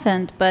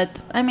haven't,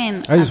 but I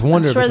mean, I just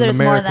wonder if sure it's an there's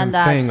American more than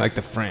that. thing, like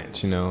the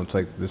French, it's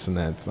like this and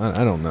that.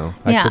 I don't know.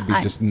 I could be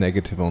just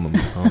negative on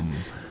them,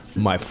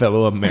 my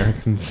fellow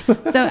Americans.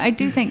 So I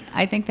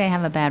think they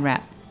have a bad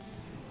rap.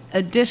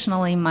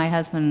 Additionally, my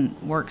husband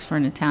works for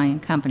an Italian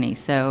company,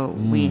 so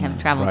we have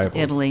traveled rivals. to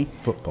Italy.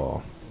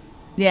 Football.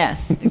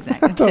 Yes,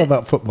 exactly. It's all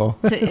about football.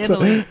 To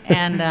Italy,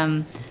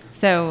 and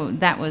so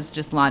that was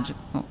just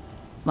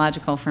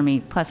logical for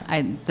me. Plus,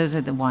 those are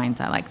the wines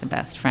I like the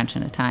best, French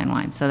and Italian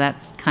wines. So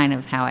that's kind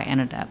of how I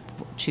ended up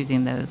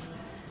choosing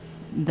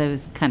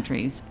those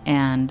countries.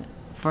 And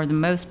for the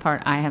most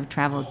part, I have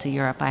traveled to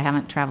Europe. I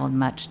haven't traveled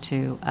much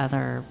to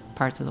other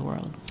parts of the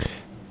world.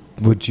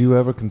 Would you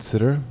ever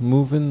consider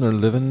moving or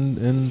living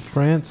in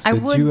France?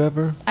 Did you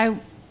ever?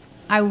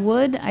 I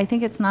would. I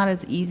think it's not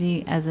as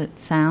easy as it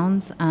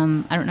sounds. I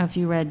don't know if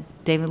you read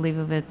David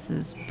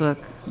Leibovitz's book,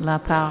 La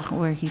Part,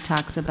 where he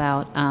talks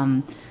about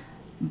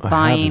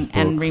buying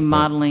and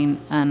remodeling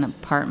an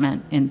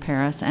apartment in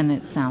Paris, and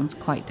it sounds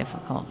quite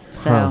difficult.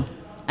 So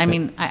I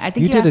mean, I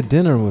think you did a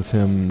dinner with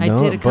him. I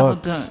did a couple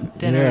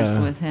dinners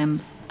with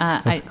him.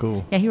 That's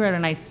cool. Yeah, he wrote a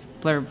nice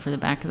blurb for the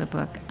back of the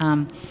book.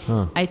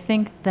 I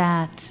think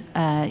that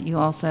you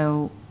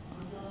also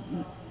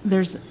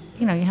there's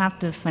you have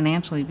to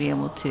financially be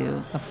able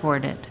to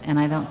afford it, and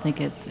I don't think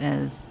it's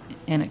as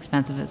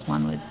inexpensive as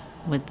one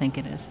would think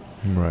it is.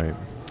 Right.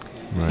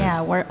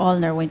 Yeah, we're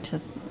older. We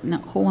just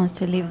who wants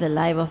to live the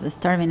life of the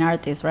starving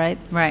artist, right?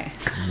 Right.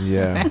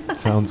 Yeah,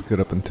 sounds good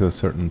up until a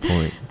certain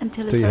point.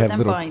 Until a you have certain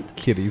little point.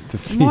 Kitties to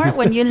feed. More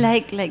when you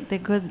like the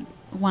good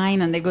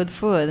wine and the good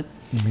food.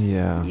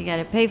 Yeah. You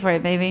gotta pay for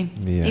it, baby.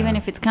 Yeah. Even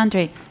if it's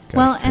country.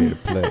 Gotta pay to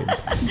play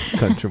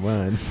country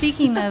wine.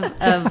 Speaking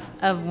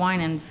of wine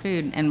and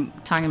food and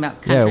talking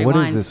about country what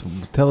wines. is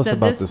this? Tell us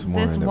about this wine.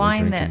 This that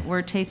wine we're that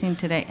we're tasting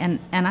today, and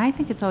I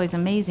think it's always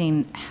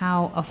amazing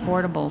how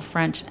affordable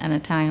French and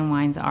Italian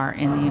wines are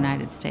in the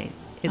United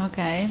States.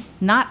 Okay.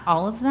 Not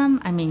all of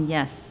them. I mean,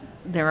 yes,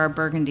 there are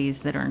Burgundies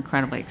that are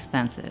incredibly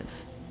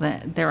expensive.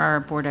 There are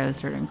Bordeaux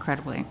that are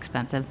incredibly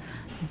expensive.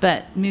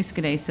 But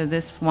Muscadet, so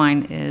this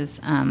wine is...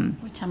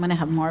 which I'm going to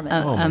have more of it.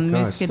 Oh my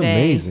gosh, it's Muscadet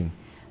amazing.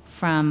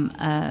 From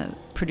a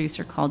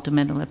producer called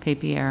Domaine de la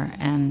Pépière,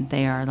 and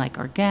they are like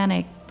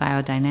organic,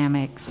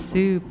 biodynamic,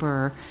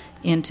 super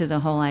into the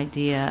whole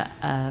idea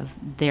of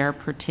their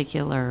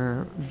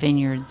particular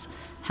vineyards,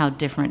 how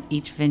different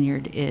each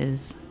vineyard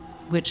is,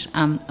 which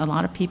a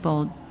lot of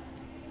people,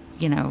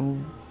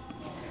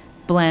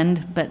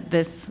 blend, but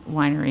this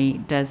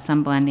winery does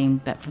some blending,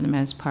 but for the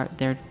most part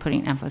they're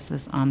putting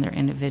emphasis on their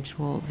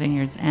individual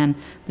vineyards. And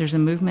there's a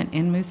movement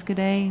in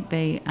Muscadet.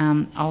 They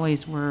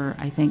always were,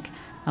 I think,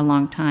 a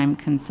long time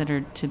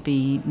considered to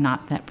be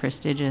not that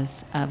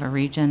prestigious of a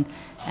region,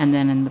 and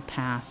then in the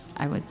past,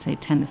 I would say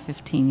 10 to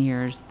 15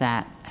 years,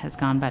 that has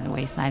gone by the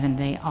wayside, and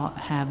they all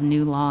have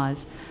new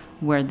laws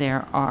where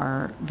there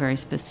are very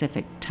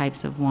specific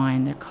types of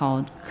wine. They're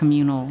called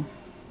communal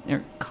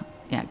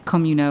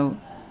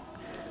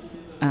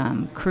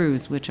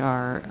crus, which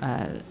are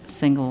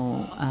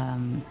single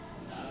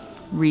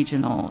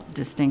regional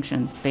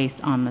distinctions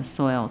based on the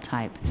soil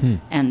type.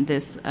 And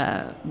this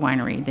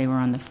winery, they were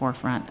on the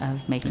forefront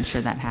of making sure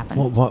that happened.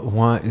 Well,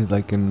 why,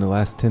 like in the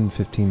last 10,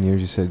 15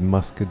 years, you said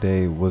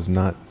Muscadet was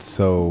not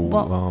so,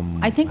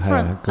 I think had for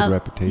a good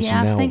reputation.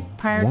 Yeah, now, I think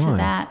prior to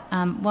that,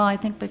 I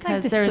think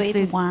because it's like there's sweet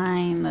these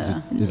wine.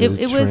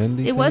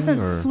 It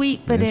wasn't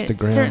sweet, but Instagram?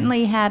 It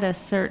certainly had a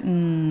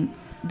certain...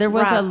 There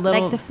was Robb, a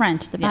little... like the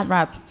French, the bad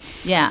rap.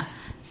 Yeah.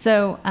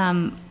 So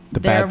the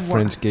bad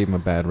French gave him a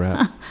bad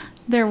rap.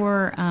 There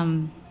were...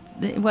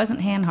 it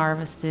wasn't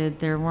hand-harvested.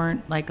 There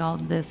weren't like all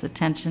this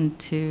attention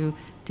to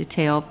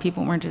detail.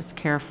 People weren't just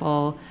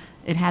careful.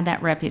 It had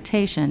that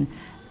reputation.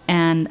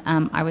 And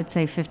I would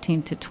say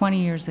 15 to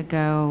 20 years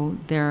ago,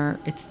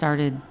 it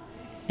started,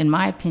 in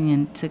my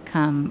opinion, to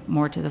come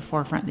more to the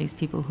forefront. These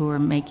people who were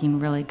making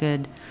really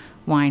good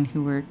wine,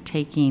 who were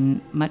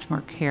taking much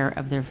more care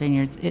of their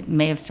vineyards. It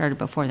may have started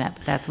before that,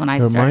 but that's when I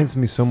started. It reminds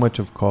me so much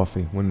of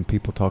coffee when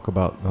people talk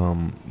about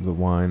the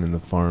wine and the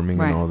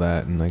farming and all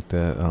that, and like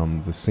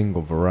the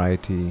single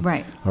variety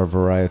or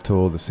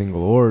varietal, the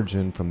single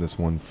origin from this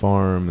one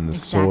farm and the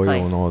soil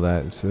and all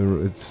that.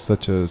 It's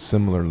such a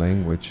similar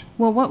language.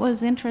 Well, what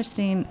was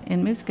interesting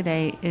in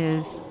Muscadet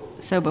is,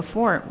 so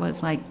before it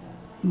was like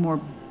more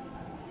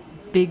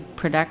big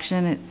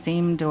production, it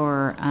seemed,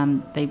 or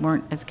they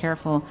weren't as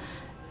careful.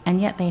 And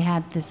yet they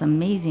had this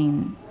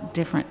amazing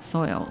different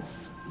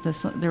soils.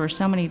 There were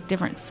so many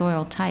different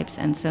soil types,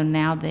 and so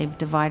now they've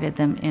divided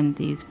them in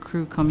these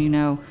crus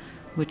communaux,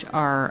 which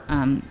are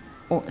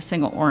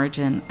single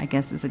origin, I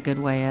guess is a good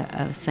way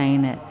of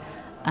saying it,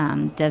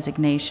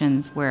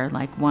 designations where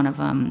like one of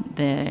them,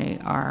 they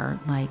are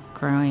like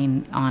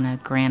growing on a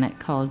granite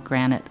called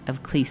granite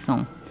of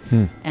Clisson.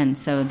 And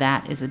so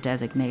that is a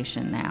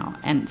designation now.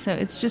 And so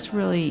it's just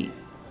really...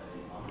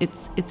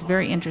 It's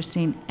very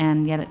interesting,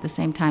 and yet at the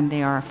same time,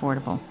 they are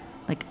affordable.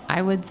 Like,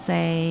 I would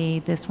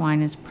say this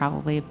wine is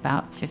probably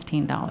about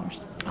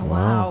 $15. Oh,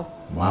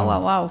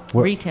 wow.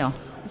 Retail.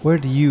 Where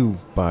do you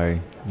buy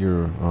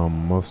your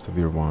most of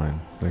your wine?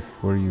 Like,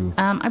 where do you...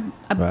 I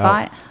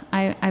buy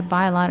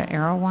a lot of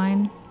Arrow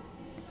wine.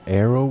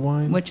 Arrow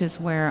wine? Which is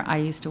where I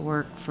used to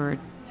work for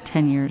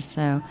 10 years.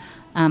 So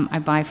I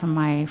buy from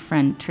my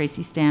friend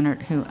Tracy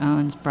Stannard, who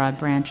owns Broad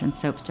Branch and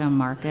Soapstone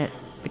Market,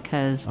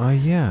 because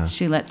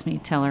she lets me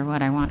tell her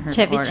what I want her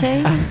to order.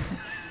 Chase?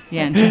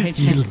 Yeah, and Chevy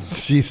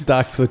Chase. She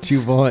stocks what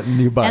you want and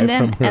you buy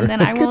from her. And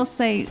then I will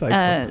say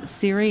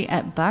Siri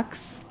at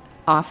Bucks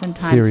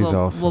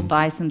oftentimes will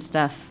buy some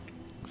stuff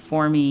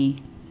for me,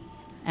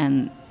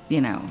 and,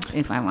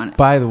 if I want it.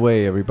 By the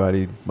way,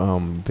 everybody,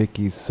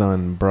 Vicky's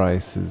son,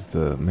 Bryce, is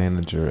the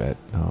manager at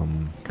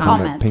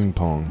Comet Ping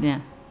Pong. Yeah.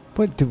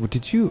 What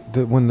did you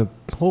when the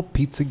whole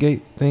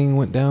Pizzagate thing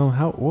went down?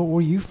 What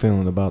were you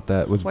feeling about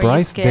that? Was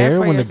Bryce there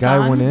when the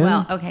guy went in?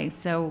 Well, okay,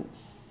 so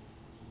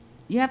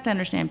you have to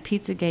understand,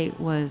 Pizzagate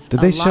was.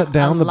 Did they shut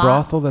down the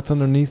brothel that's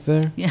underneath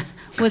there? Yeah,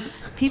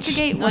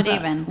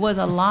 Pizzagate was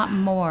a lot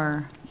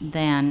more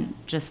than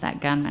just that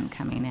gunman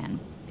coming in.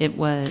 it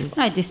was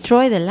Right,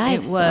 destroy the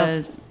lives.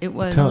 It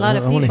was a lot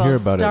of people. I want to hear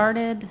about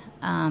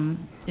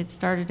it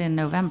started in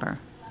November.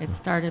 It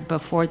started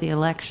before the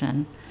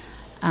election,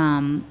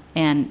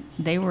 and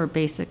they were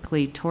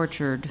basically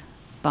tortured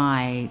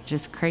by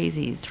just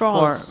crazies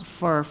Trolls.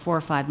 for 4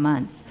 or 5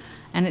 months.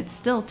 And it's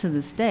still to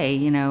this day,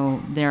 you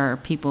know, there are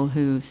people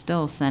who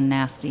still send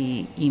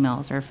nasty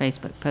emails or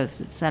Facebook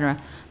posts, etc.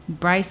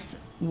 Bryce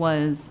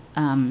was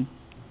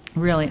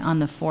really on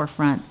the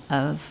forefront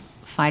of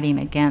fighting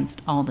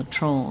against all the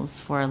trolls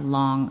for a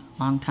long,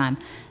 long time.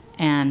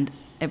 And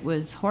it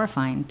was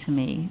horrifying to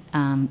me.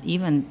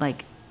 Even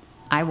like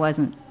I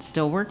wasn't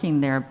still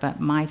working there, but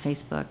my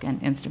Facebook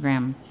and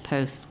Instagram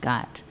posts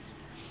got,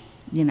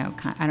 you know,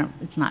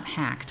 it's not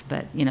hacked,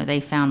 but, you know,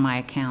 they found my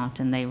account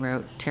and they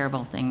wrote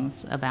terrible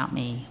things about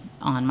me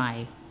on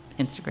my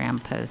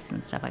Instagram posts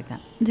and stuff like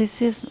that.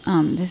 This is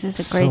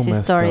a crazy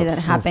story that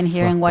happened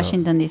here in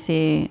Washington,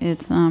 D.C.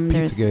 It's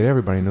Pizzagate,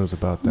 everybody knows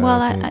about that.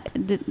 Well,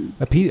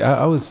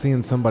 I was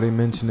seeing somebody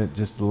mention it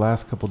just the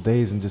last couple of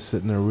days and just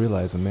sitting there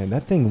realizing, man,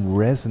 that thing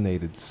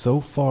resonated so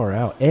far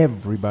out.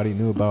 Everybody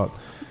knew about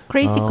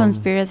crazy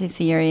conspiracy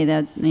theory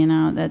that, you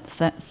know,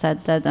 that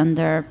said that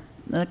under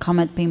the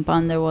Comet Ping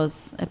Pong there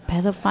was a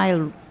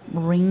pedophile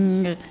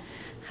ring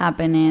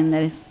happening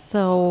that is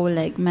so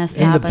like messed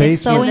up and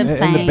so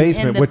insane. In the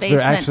basement, which there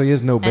actually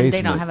is no basement. And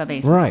they don't have a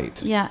basement.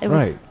 Right. Yeah, it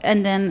was,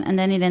 and then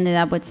it ended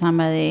up with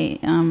somebody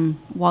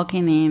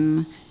walking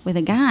in with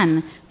a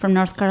gun from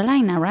North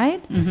Carolina,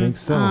 right? I think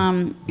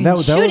so.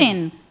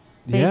 Shooting,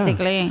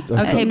 basically.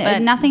 Yeah. Okay,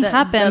 but nothing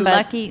happened.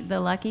 The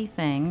lucky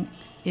thing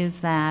is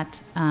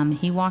that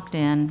he walked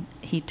in,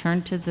 he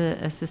turned to the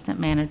assistant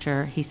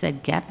manager, he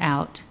said, "Get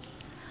out."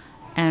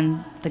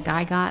 And the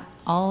guy got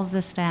all of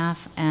the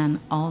staff and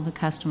all the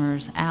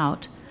customers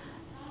out.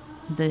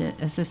 The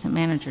assistant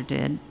manager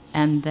did.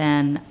 And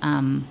then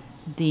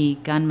the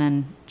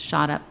gunman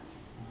shot up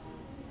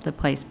the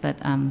place,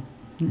 but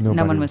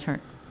no one was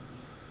hurt.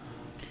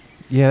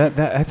 Yeah,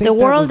 I think the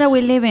world that we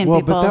live in,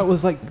 well, people.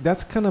 But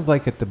that's kind of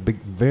like at the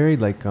very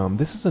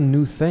this is a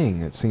new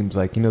thing. It seems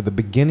like, you know, the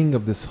beginning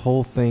of this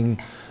whole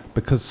thing,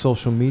 because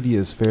social media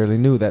is fairly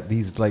new. That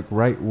these like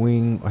right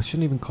wing, I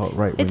shouldn't even call it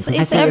right wing. It's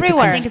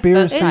everywhere. It's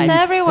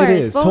everywhere. It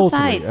is. It's both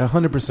totally, sides.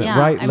 100%. Yeah.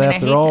 Right,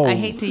 left, they're all. I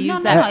hate to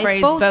use that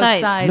phrase. Both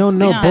sides. No,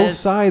 both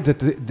sides at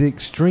the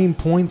extreme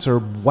points are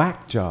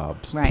whack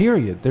jobs. Right.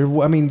 Period.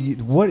 I mean,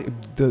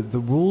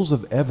 the rules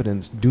of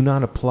evidence do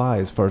not apply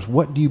as far as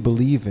what do you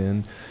believe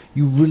in.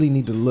 You really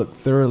need to look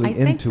thoroughly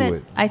into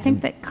it. I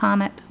think that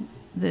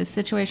the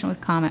situation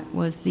with Comet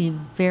was the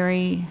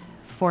very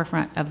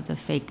forefront of the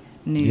fake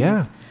news.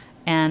 Yeah.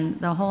 And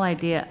the whole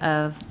idea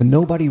of...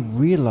 Nobody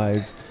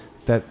realized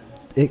that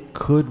it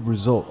could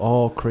result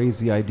all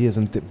crazy ideas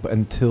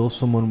until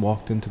someone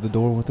walked into the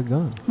door with a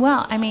gun.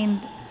 Well, I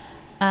mean,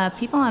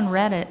 people on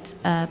Reddit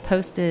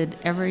posted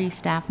every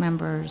staff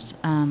member's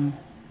home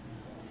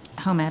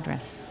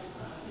address.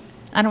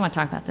 I don't want to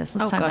talk about this.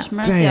 Let's talk about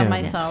mercy on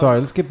myself. Sorry,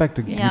 let's get back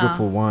to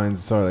beautiful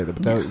wines. Sorry, but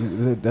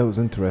that was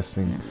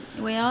interesting.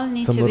 We all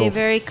need to be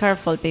very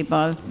careful,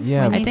 people.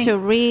 Yeah, we need to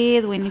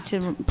read. We need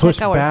to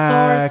check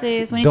our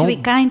sources. We need to be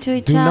kind to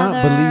each other. Do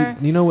not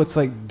believe. You know, it's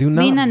like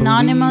being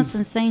anonymous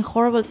and saying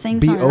horrible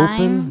things online.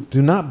 Be open.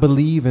 Do not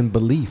believe in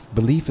belief.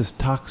 Belief is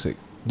toxic.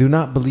 Do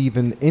not believe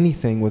in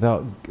anything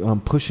without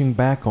pushing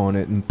back on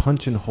it and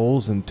punching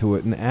holes into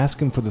it and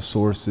asking for the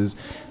sources,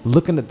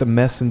 looking at the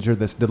messenger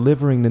that's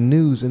delivering the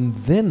news, and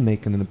then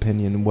making an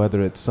opinion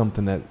whether it's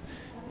something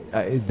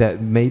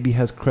that maybe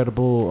has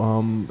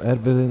credible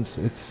evidence.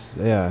 It's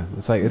a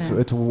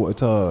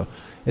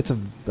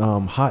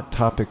hot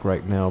topic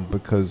right now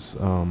because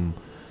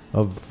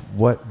of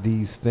what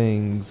these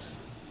things,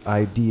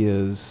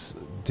 ideas,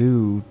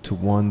 do to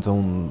one's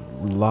own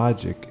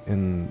logic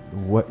and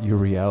what your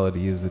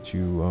reality is that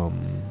you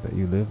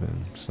live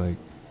in. It's like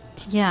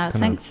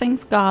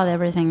thanks God,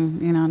 everything,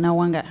 you know, no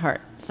one got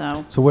hurt.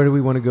 So where do we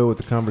want to go with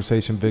the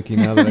conversation, Vicky?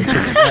 Now that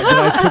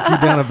I took you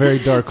down a very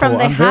dark hole,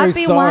 I'm very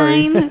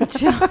sorry.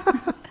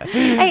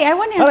 Hey, I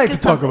want to ask I like you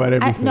to talk about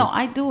everything.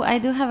 I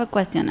do have a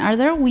question. Are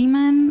there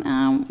women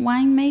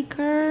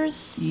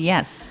winemakers?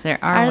 Yes, there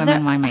are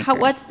women winemakers.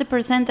 What's the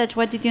percentage?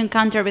 What did you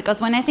encounter? Because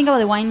when I think about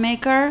the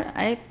winemaker,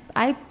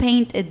 I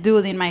paint a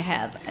dude in my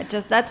head.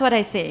 That's what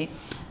I see.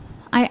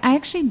 I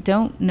actually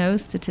don't know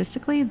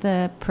statistically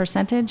the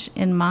percentage.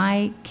 In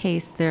my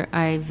case,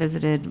 I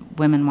visited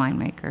women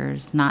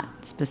winemakers, not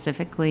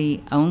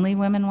specifically only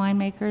women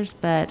winemakers,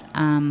 but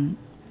I'm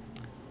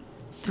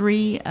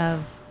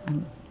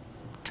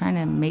trying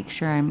to make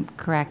sure I'm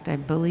correct. I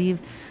believe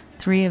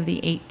 3 of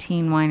the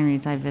 18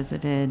 wineries I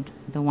visited,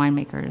 the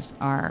winemakers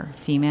are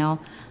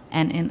female.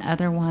 And in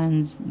other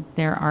ones,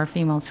 there are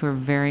females who are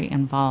very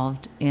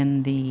involved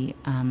in the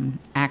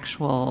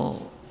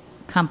actual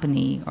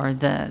company or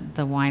the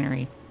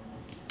winery.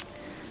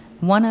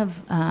 One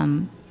of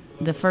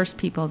the first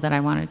people that I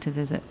wanted to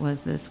visit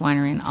was this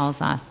winery in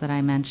Alsace that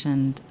I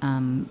mentioned,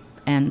 and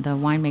the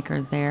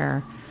winemaker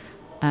there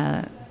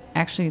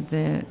actually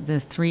the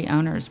 3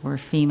 owners were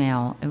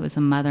female. It was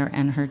a mother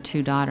and her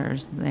 2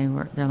 daughters.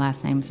 Their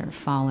last names are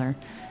Faller,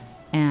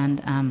 and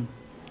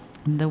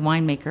the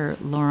winemaker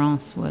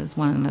Laurence was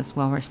one of the most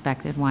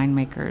well-respected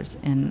winemakers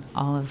in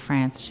all of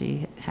France.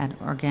 She had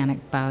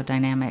organic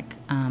biodynamic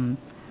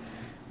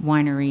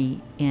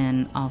winery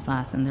in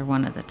Alsace, and they're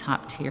one of the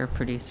top-tier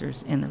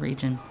producers in the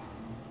region.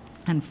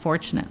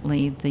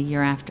 Unfortunately, the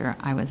year after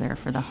I was there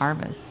for the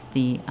harvest,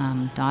 the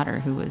daughter,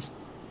 who was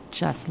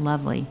just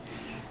lovely,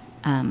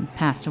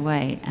 passed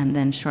away, and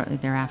then shortly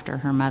thereafter,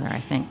 her mother, I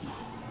think,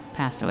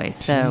 passed away.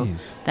 So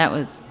that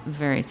was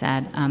very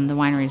sad. The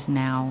winery is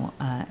now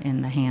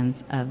in the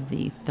hands of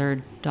the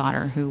 3rd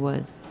daughter, who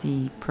was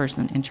the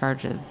person in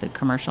charge of the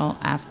commercial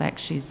aspect.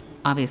 She's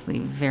obviously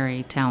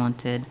very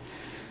talented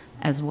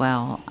as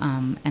well,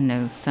 and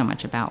knows so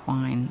much about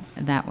wine.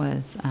 That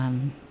was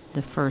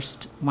the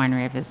first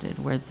winery I visited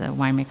where the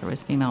winemaker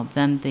was female.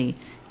 Then the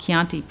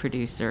Chianti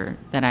producer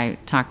that I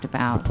talked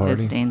about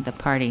visiting, the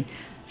party,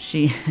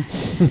 she's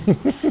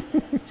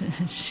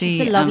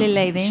a lovely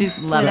lady. She's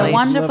lovely. With a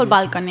wonderful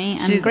balcony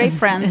and she's great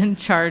friends. In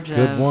charge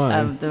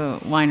of the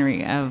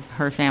winery, of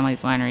her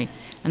family's winery.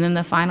 And then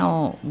the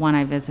final one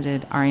I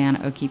visited,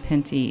 Arianna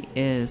Occhipinti,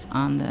 is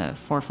on the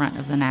forefront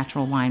of the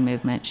natural wine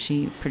movement.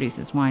 She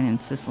produces wine in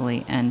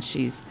Sicily, and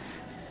she's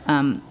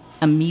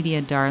a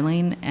media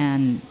darling,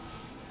 and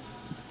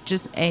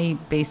just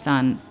based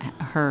on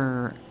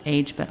her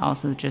age, but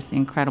also just the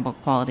incredible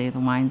quality of the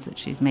wines that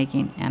she's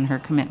making and her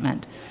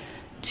commitment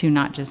to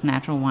not just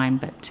natural wine,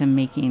 but to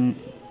making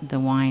the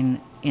wine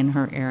in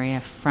her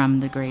area from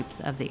the grapes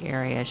of the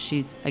area.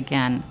 She's,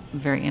 again,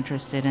 very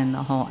interested in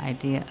the whole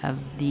idea of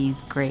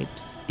these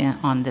grapes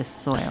on this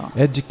soil.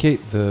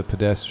 Educate the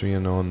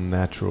pedestrian on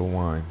natural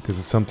wine, because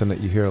it's something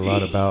that you hear a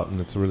lot about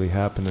and it's really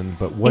happening.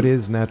 But what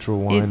is natural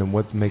wine and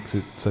what makes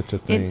it such a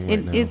thing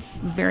right now? It's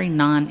very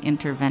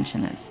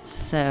non-interventionist.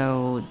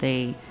 So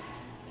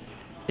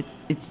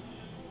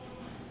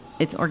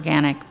it's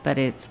organic, but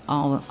it's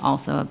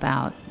also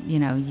about,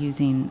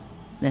 using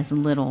as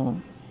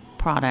little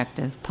product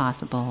as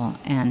possible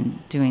and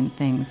doing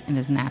things in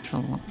as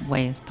natural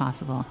way as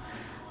possible.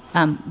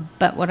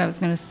 But what I was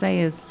going to say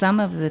is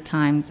some of the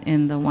times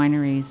in the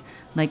wineries,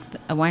 like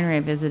a winery I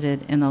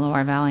visited in the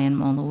Loire Valley in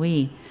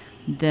Mont-Louis,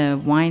 the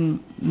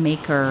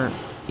winemaker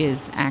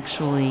is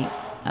actually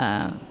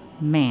a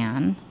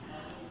man,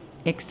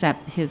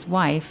 except his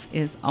wife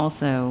is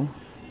also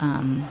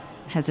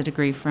has a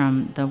degree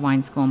from the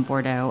wine school in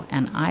Bordeaux,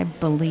 and I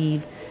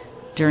believe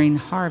during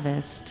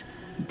harvest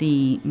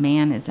the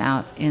man is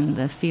out in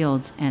the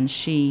fields and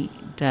she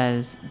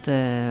does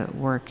the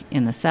work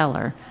in the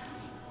cellar.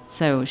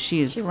 So she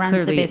is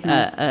clearly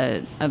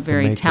a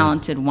very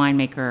talented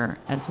winemaker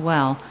as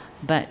well.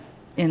 But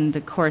in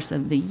the course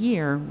of the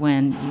year,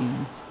 when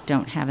you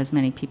don't have as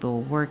many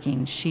people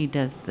working, she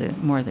does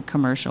more of the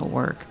commercial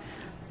work.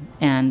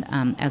 And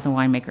as a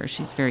winemaker,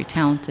 she's very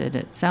talented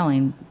at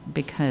selling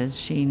because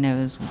she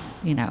knows,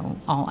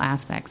 all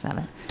aspects of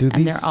it.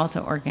 They're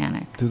also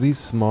organic. Do these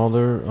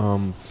smaller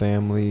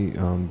family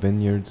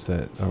vineyards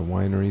that are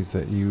wineries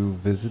that you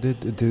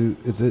visited, do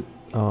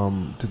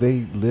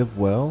they live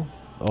well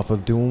off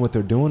of doing what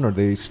they're doing, or are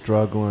they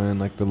struggling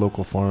like the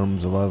local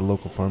farms, a lot of the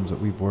local farms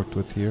that we've worked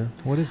with here?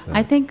 What is that?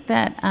 I think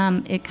that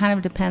it kind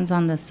of depends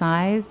on the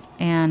size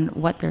and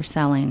what they're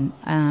selling.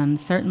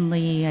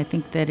 Certainly, I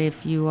think that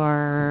if you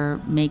are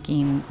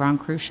making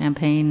Grand Cru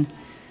Champagne,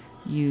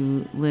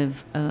 you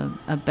live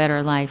a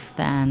better life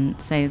than,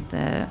 say,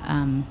 the...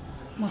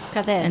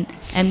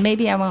 Muscadet. And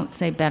maybe I won't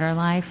say better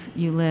life.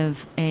 You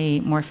live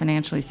a more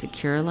financially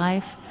secure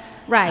life.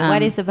 Right.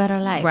 What is a better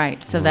life?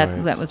 Right. So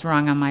that was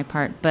wrong on my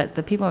part. But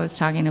the people I was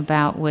talking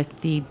about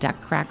with the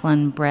duck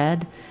crackling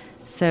bread,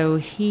 so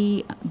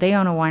they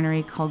own a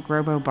winery called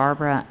Grobo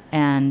Barbara,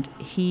 and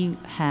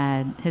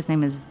his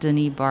name is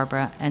Denis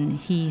Barbara, and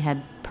he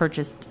had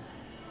purchased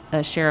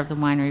a share of the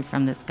winery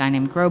from this guy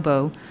named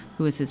Grobo,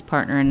 who was his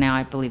partner, and now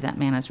I believe that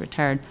man is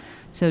retired.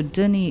 So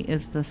Denis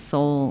is the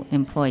sole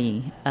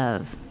employee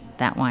of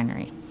that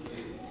winery.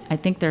 I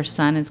think their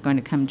son is going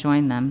to come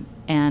join them.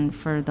 And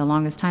for the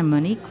longest time,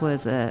 Monique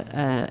was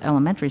a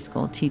elementary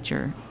school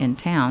teacher in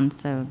town,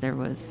 so there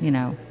was,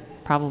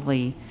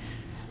 probably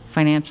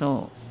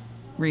financial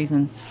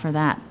reasons for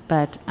that.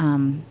 But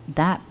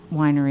that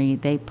winery,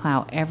 they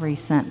plow every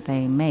cent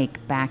they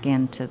make back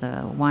into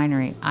the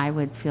winery. I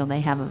would feel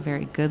they have a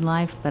very good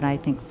life, but I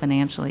think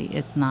financially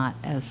it's not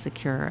as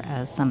secure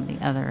as some of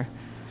the other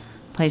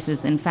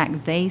places. In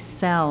fact, they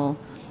sell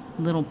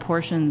little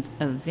portions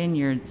of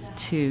vineyards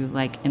to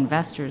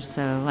investors.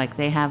 So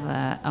they have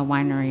a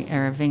winery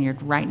or a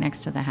vineyard right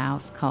next to the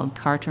house called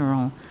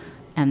Carteron,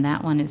 and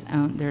that one is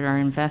owned. There are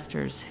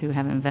investors who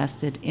have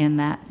invested in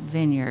that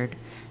vineyard,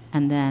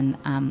 and then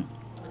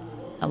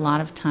a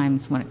lot of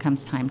times when it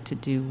comes time to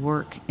do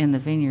work in the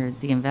vineyard,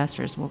 the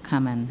investors will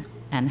come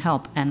and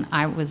help. And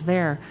I was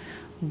there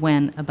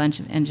when a bunch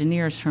of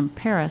engineers from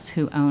Paris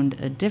who owned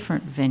a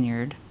different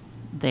vineyard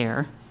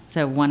there,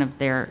 so one of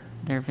their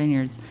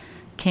vineyards,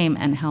 came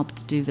and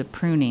helped do the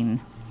pruning,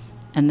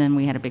 and then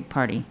we had a big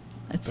party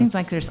It seems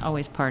like there's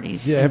always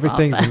parties. Yeah, involved,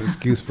 everything's an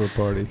excuse for a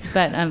party.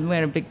 But we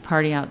had a big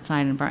party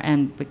outside,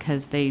 and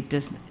because they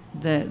just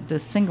a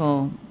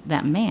single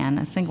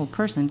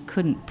person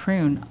couldn't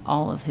prune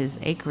all of his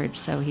acreage,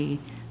 so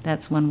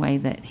that's one way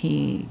that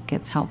he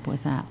gets help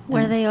with that.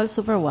 Were they all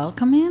super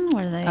welcoming?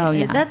 Were they? Oh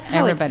yeah, that's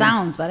how everybody. It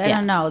sounds. But I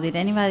don't know. Did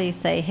anybody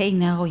say, "Hey,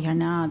 no, you're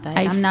not.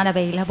 I'm not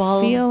available"?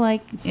 I feel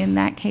like in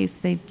that case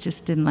they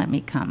just didn't let me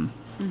come.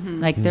 Mm-hmm.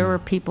 Like there were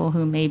people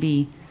who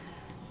maybe,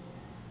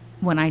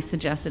 when I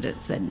suggested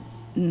it, said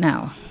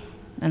no,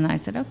 and I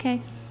said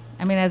okay.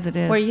 I mean, as it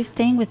is. Were you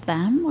staying with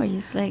them? Were you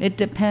just like? It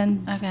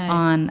depends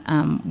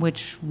on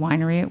which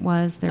winery it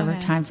was. There were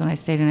times when I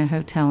stayed in a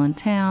hotel in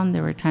town.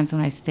 There were times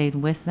when I stayed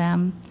with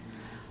them.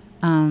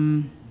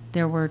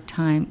 There were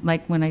times,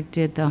 like when I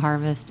did the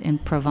harvest in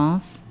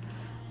Provence,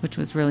 which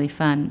was really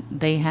fun.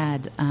 They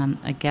had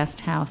a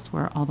guest house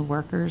where all the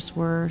workers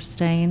were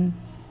staying,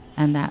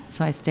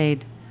 so I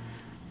stayed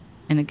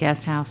in a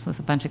guest house with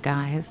a bunch of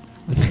guys,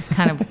 which was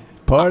kind of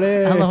party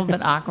a little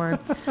bit awkward.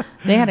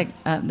 They had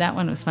that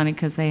one was funny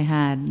because they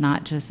had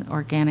not just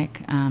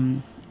organic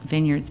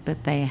vineyards,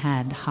 but they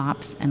had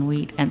hops and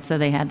wheat, and so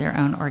they had their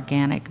own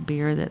organic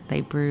beer that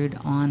they brewed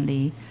on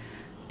the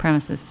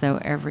premises. So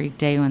every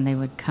day when they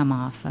would come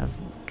out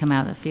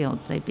of the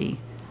fields, they'd be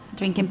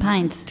drinking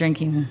pints. Wow.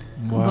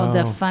 Well,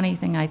 the funny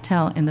thing I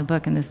tell in the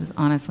book, and this is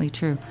honestly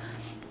true,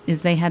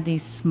 is they had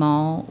these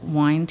small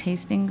wine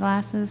tasting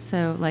glasses.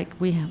 So like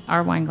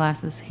our wine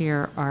glasses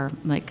here are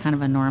like kind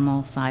of a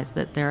normal size,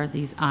 but there are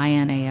these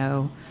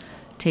INAO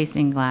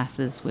tasting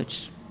glasses,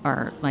 which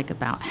are like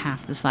about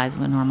half the size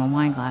of a normal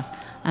wine glass.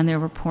 And they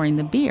were pouring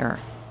the beer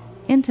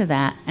into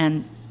that.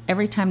 And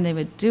every time they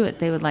would do it,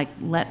 they would like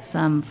let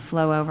some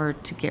flow over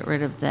to get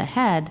rid of the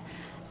head.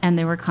 And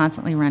they were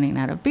constantly running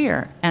out of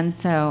beer. And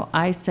so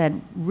I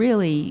said,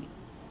 really,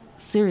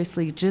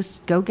 seriously,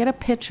 just go get a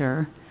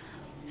pitcher,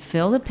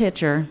 fill the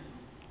pitcher,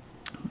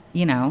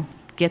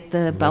 get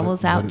the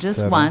bubbles out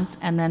just once,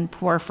 and then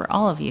pour for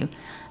all of you.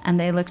 And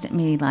they looked at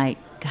me like,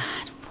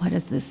 God, what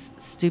does this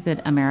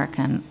stupid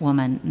American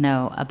woman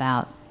know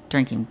about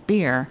drinking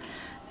beer?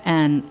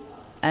 And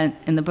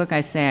in the book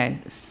I say I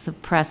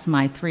suppressed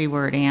my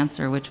 3-word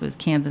answer, which was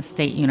Kansas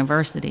State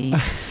University.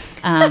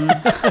 And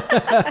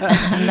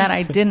that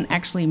I didn't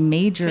actually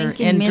major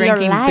in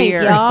drinking Light,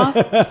 beer. Y'all.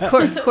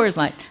 Coors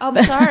Light. Oh,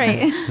 I'm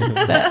sorry.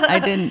 But I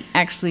didn't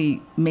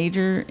actually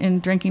major in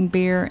drinking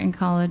beer in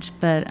college,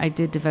 but I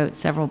did devote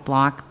several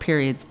block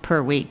periods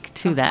per week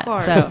to that.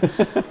 Course. So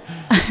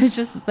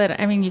but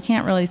I mean, you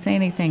can't really say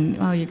anything.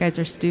 Oh, you guys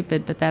are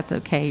stupid, but that's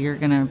okay. You're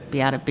going to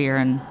be out of beer,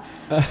 and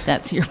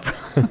that's your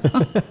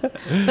problem.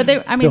 But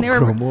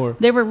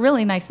they were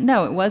really nice.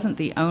 No, it wasn't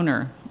the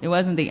owner. It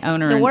wasn't the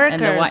owner. The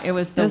workers. It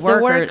was the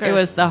workers. It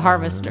was the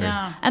harvesters.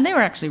 Yeah. And they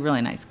were actually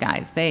really nice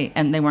guys. They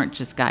weren't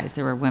just guys.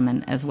 There were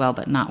women as well,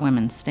 but not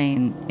women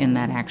staying in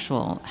that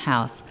actual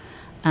house.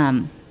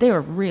 They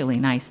were really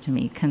nice to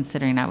me,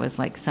 considering I was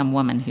like some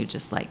woman who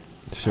just like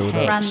showed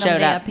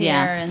up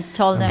and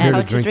told them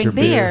how to drink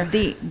beer.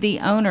 The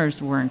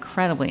owners were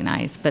incredibly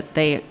nice, but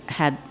they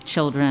had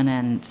children,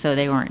 and so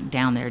they weren't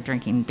down there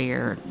drinking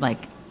beer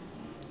like,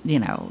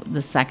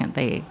 the second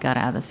they got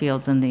out of the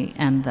fields. And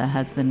the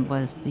husband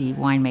was the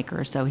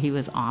winemaker, so he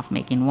was off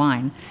making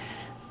wine.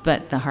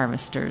 But the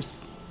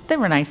harvesters, they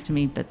were nice to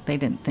me, but they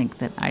didn't think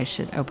that I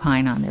should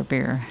opine on their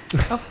beer.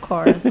 Of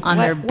course. on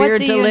their beer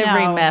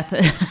delivery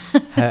method.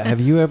 Have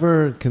you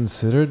ever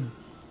considered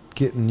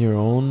getting your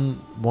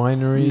own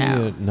winery?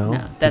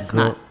 No, that's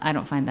not. I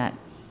don't find that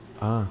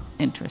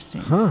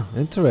interesting.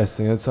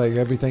 Interesting. It's like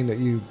everything that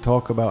you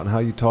talk about and how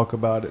you talk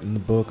about it in the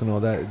book and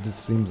all that. It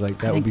just seems like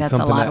that would be something.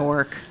 That's a lot of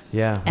work.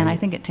 Yeah, and I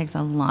think it takes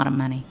a lot of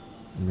money.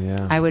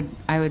 Yeah, I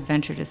would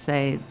venture to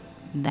say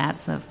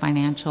that's a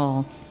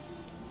financial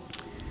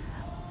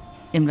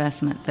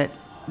investment that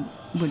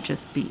would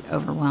just be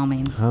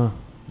overwhelming.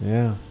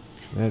 Yeah.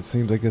 It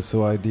seems like it's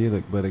so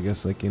idyllic, but I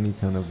guess like any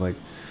kind of like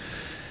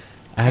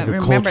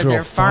agricultural remember,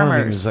 they're farming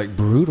farmers. is like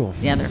brutal.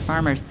 Yeah, they're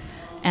farmers,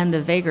 and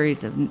the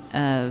vagaries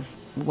of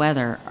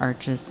weather are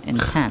just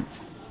intense.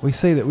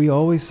 We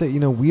always say,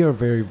 we are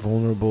very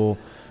vulnerable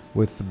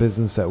with the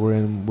business that we're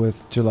in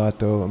with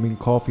gelato. I mean,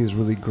 coffee has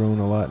really grown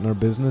a lot in our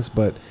business,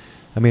 but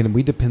I mean,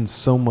 we depend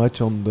so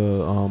much on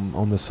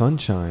the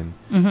sunshine,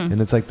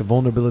 and it's like the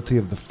vulnerability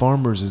of the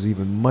farmers is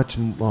even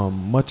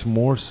much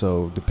more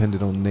so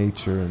dependent on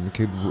nature, and it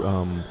could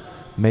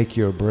make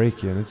you or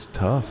break you, and it's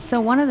tough.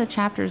 So one of the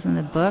chapters in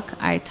the book,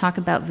 I talk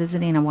about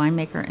visiting a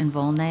winemaker in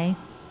Volnay,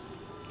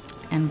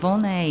 and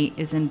Volnay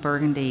is in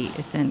Burgundy.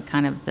 It's in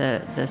kind of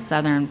the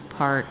southern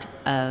part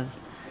of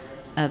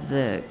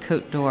the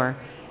Côte d'Or,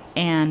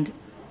 and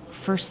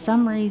for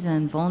some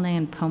reason, Volnay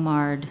and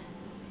Pommard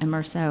and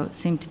Meursault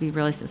seem to be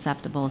really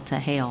susceptible to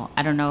hail.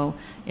 I don't know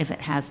if it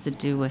has to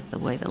do with the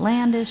way the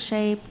land is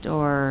shaped,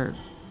 or,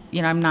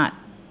 I'm not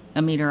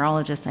a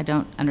meteorologist. I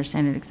don't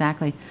understand it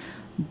exactly.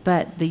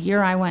 But the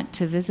year I went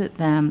to visit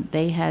them,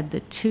 they had the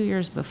 2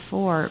 years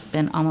before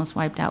been almost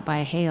wiped out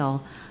by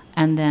hail.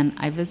 And then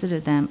I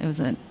visited them. It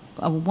was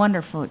a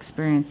wonderful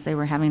experience. They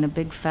were having a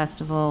big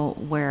festival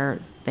where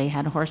they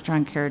had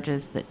horse-drawn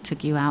carriages that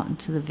took you out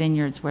into the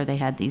vineyards where they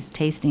had these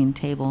tasting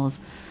tables.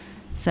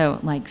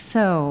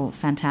 So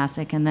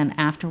fantastic. And then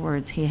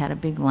afterwards, he had a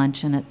big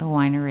luncheon at the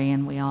winery,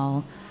 and we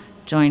all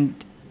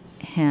joined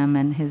him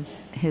and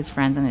his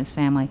friends and his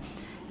family.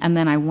 And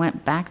then I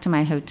went back to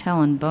my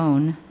hotel in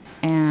Beaune,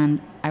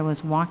 and I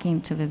was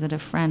walking to visit a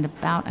friend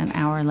about an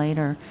hour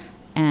later,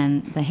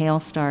 and the hail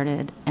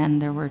started,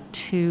 and there were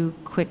 2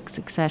 quick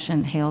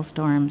succession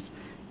hailstorms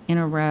in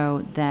a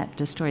row that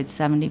destroyed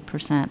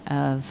 70%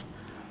 of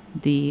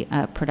the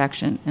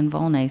production in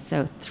Volnay.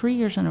 So 3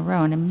 years in a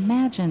row, and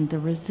imagine the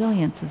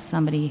resilience of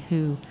somebody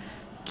who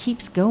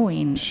keeps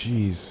going.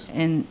 Jeez.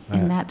 In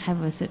that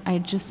type of I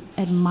just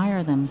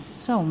admire them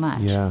so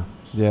much. Yeah,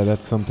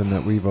 that's something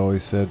that we've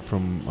always said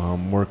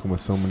from working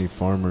with so many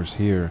farmers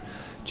here.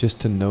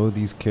 Just to know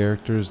these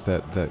characters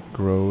that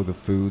grow the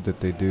food that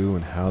they do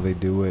and how they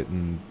do it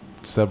in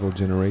several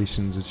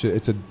generations.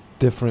 It's a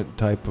different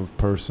type of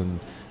person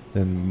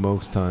than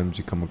most times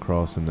you come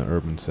across in the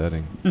urban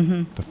setting.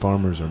 Mm-hmm. The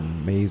farmers are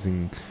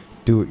amazing,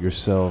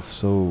 do-it-yourself,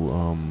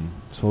 so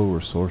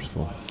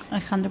resourceful.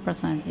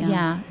 100%, yeah.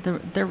 Yeah,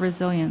 their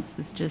resilience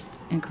is just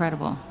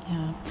incredible.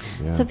 Yeah.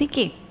 So,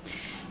 Vicky,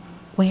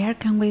 where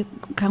can we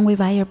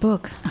buy your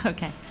book?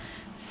 Okay.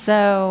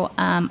 So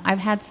I've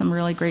had some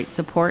really great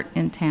support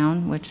in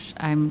town, which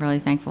I'm really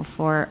thankful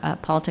for.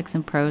 Politics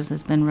and Prose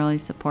has been really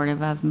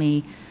supportive of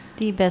me.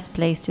 The best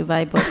place to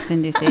buy books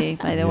in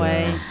DC, by the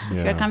way.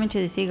 If you're coming to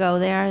DC, go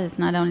there. It's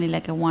not only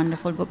like a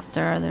wonderful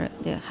bookstore.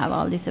 They have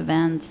all these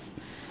events.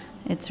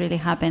 It's really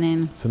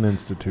happening. It's an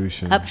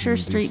institution. Upshur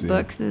Street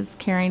Books is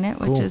carrying it,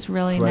 which is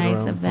really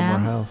nice of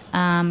them.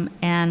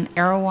 And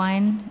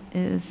Arrowwine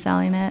is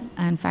selling it.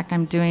 In fact,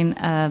 I'm doing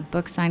a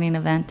book signing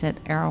event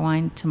at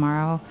Arrowwine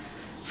tomorrow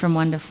from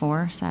 1 to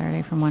 4,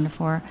 Saturday from 1 to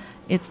 4.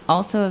 It's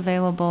also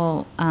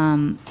available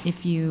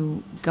if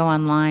you go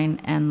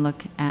online and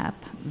look at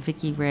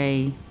Vicky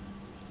Reh,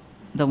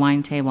 The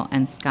Wine Table,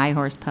 and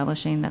Skyhorse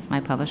Publishing. That's my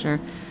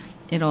publisher.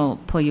 It'll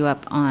pull you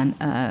up on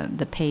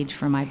the page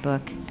for my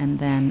book, and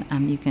then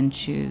you can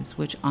choose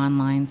which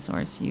online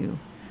source you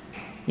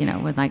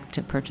would like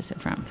to purchase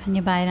it from. Can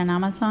you buy it on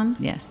Amazon?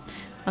 Yes.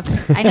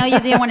 Okay. I know you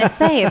didn't want to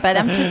say it, but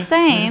I'm just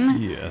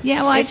saying. Yes.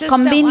 Yeah, well, I just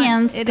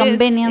convenience.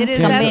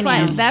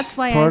 That's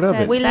why part I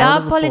said we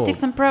love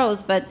politics and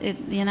prose, but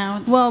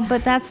well,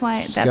 but that's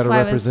why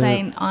I was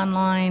saying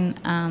online.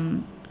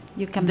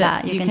 You can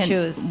buy. You can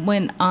choose.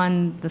 When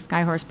on the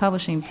Skyhorse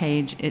Publishing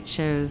page, it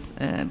shows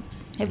a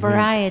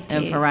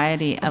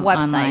variety of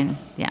websites. Online.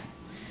 Yeah.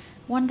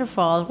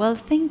 Wonderful. Well,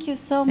 thank you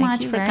so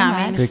much for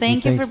coming. Vicky,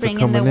 thank you for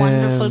bringing the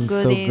wonderful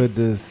goodies.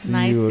 So good to see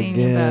nice you seeing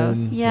again. you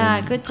both. Yeah,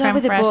 and good job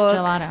with the book.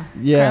 Gelato.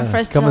 Yeah, Creme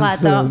fresh coming gelato.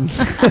 Soon.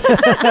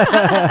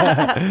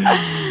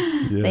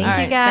 Thank All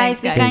you guys.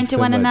 thanks, Be guys. kind to so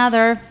one much.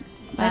 another.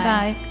 Bye.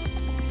 Bye-bye.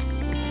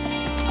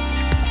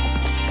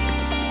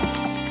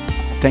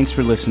 Thanks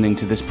for listening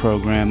to this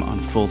program on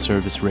Full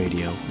Service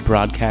Radio,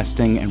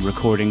 broadcasting and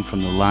recording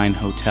from the Line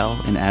Hotel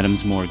in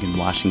Adams Morgan,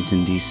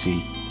 Washington,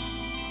 D.C.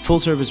 Full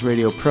Service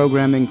Radio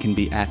programming can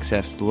be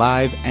accessed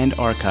live and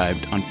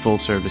archived on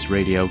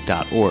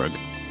fullserviceradio.org.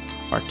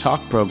 Our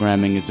talk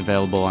programming is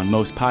available on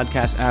most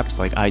podcast apps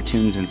like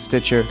iTunes and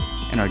Stitcher,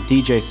 and our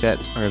DJ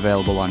sets are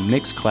available on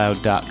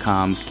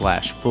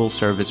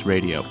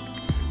mixcloud.com/fullserviceradio.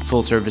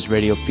 Full Service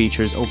Radio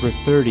features over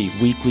 30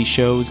 weekly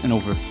shows and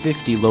over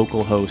 50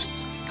 local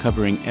hosts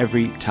covering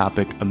every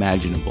topic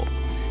imaginable.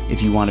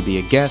 If you want to be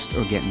a guest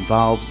or get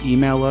involved,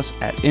 email us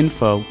at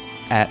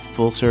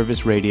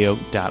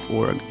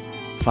info@fullserviceradio.org.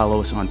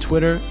 Follow us on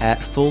Twitter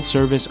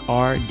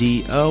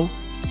 @FullServiceRDO,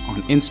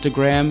 on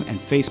Instagram and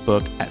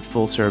Facebook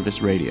 @Full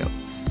Service Radio.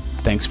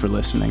 Thanks for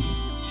listening.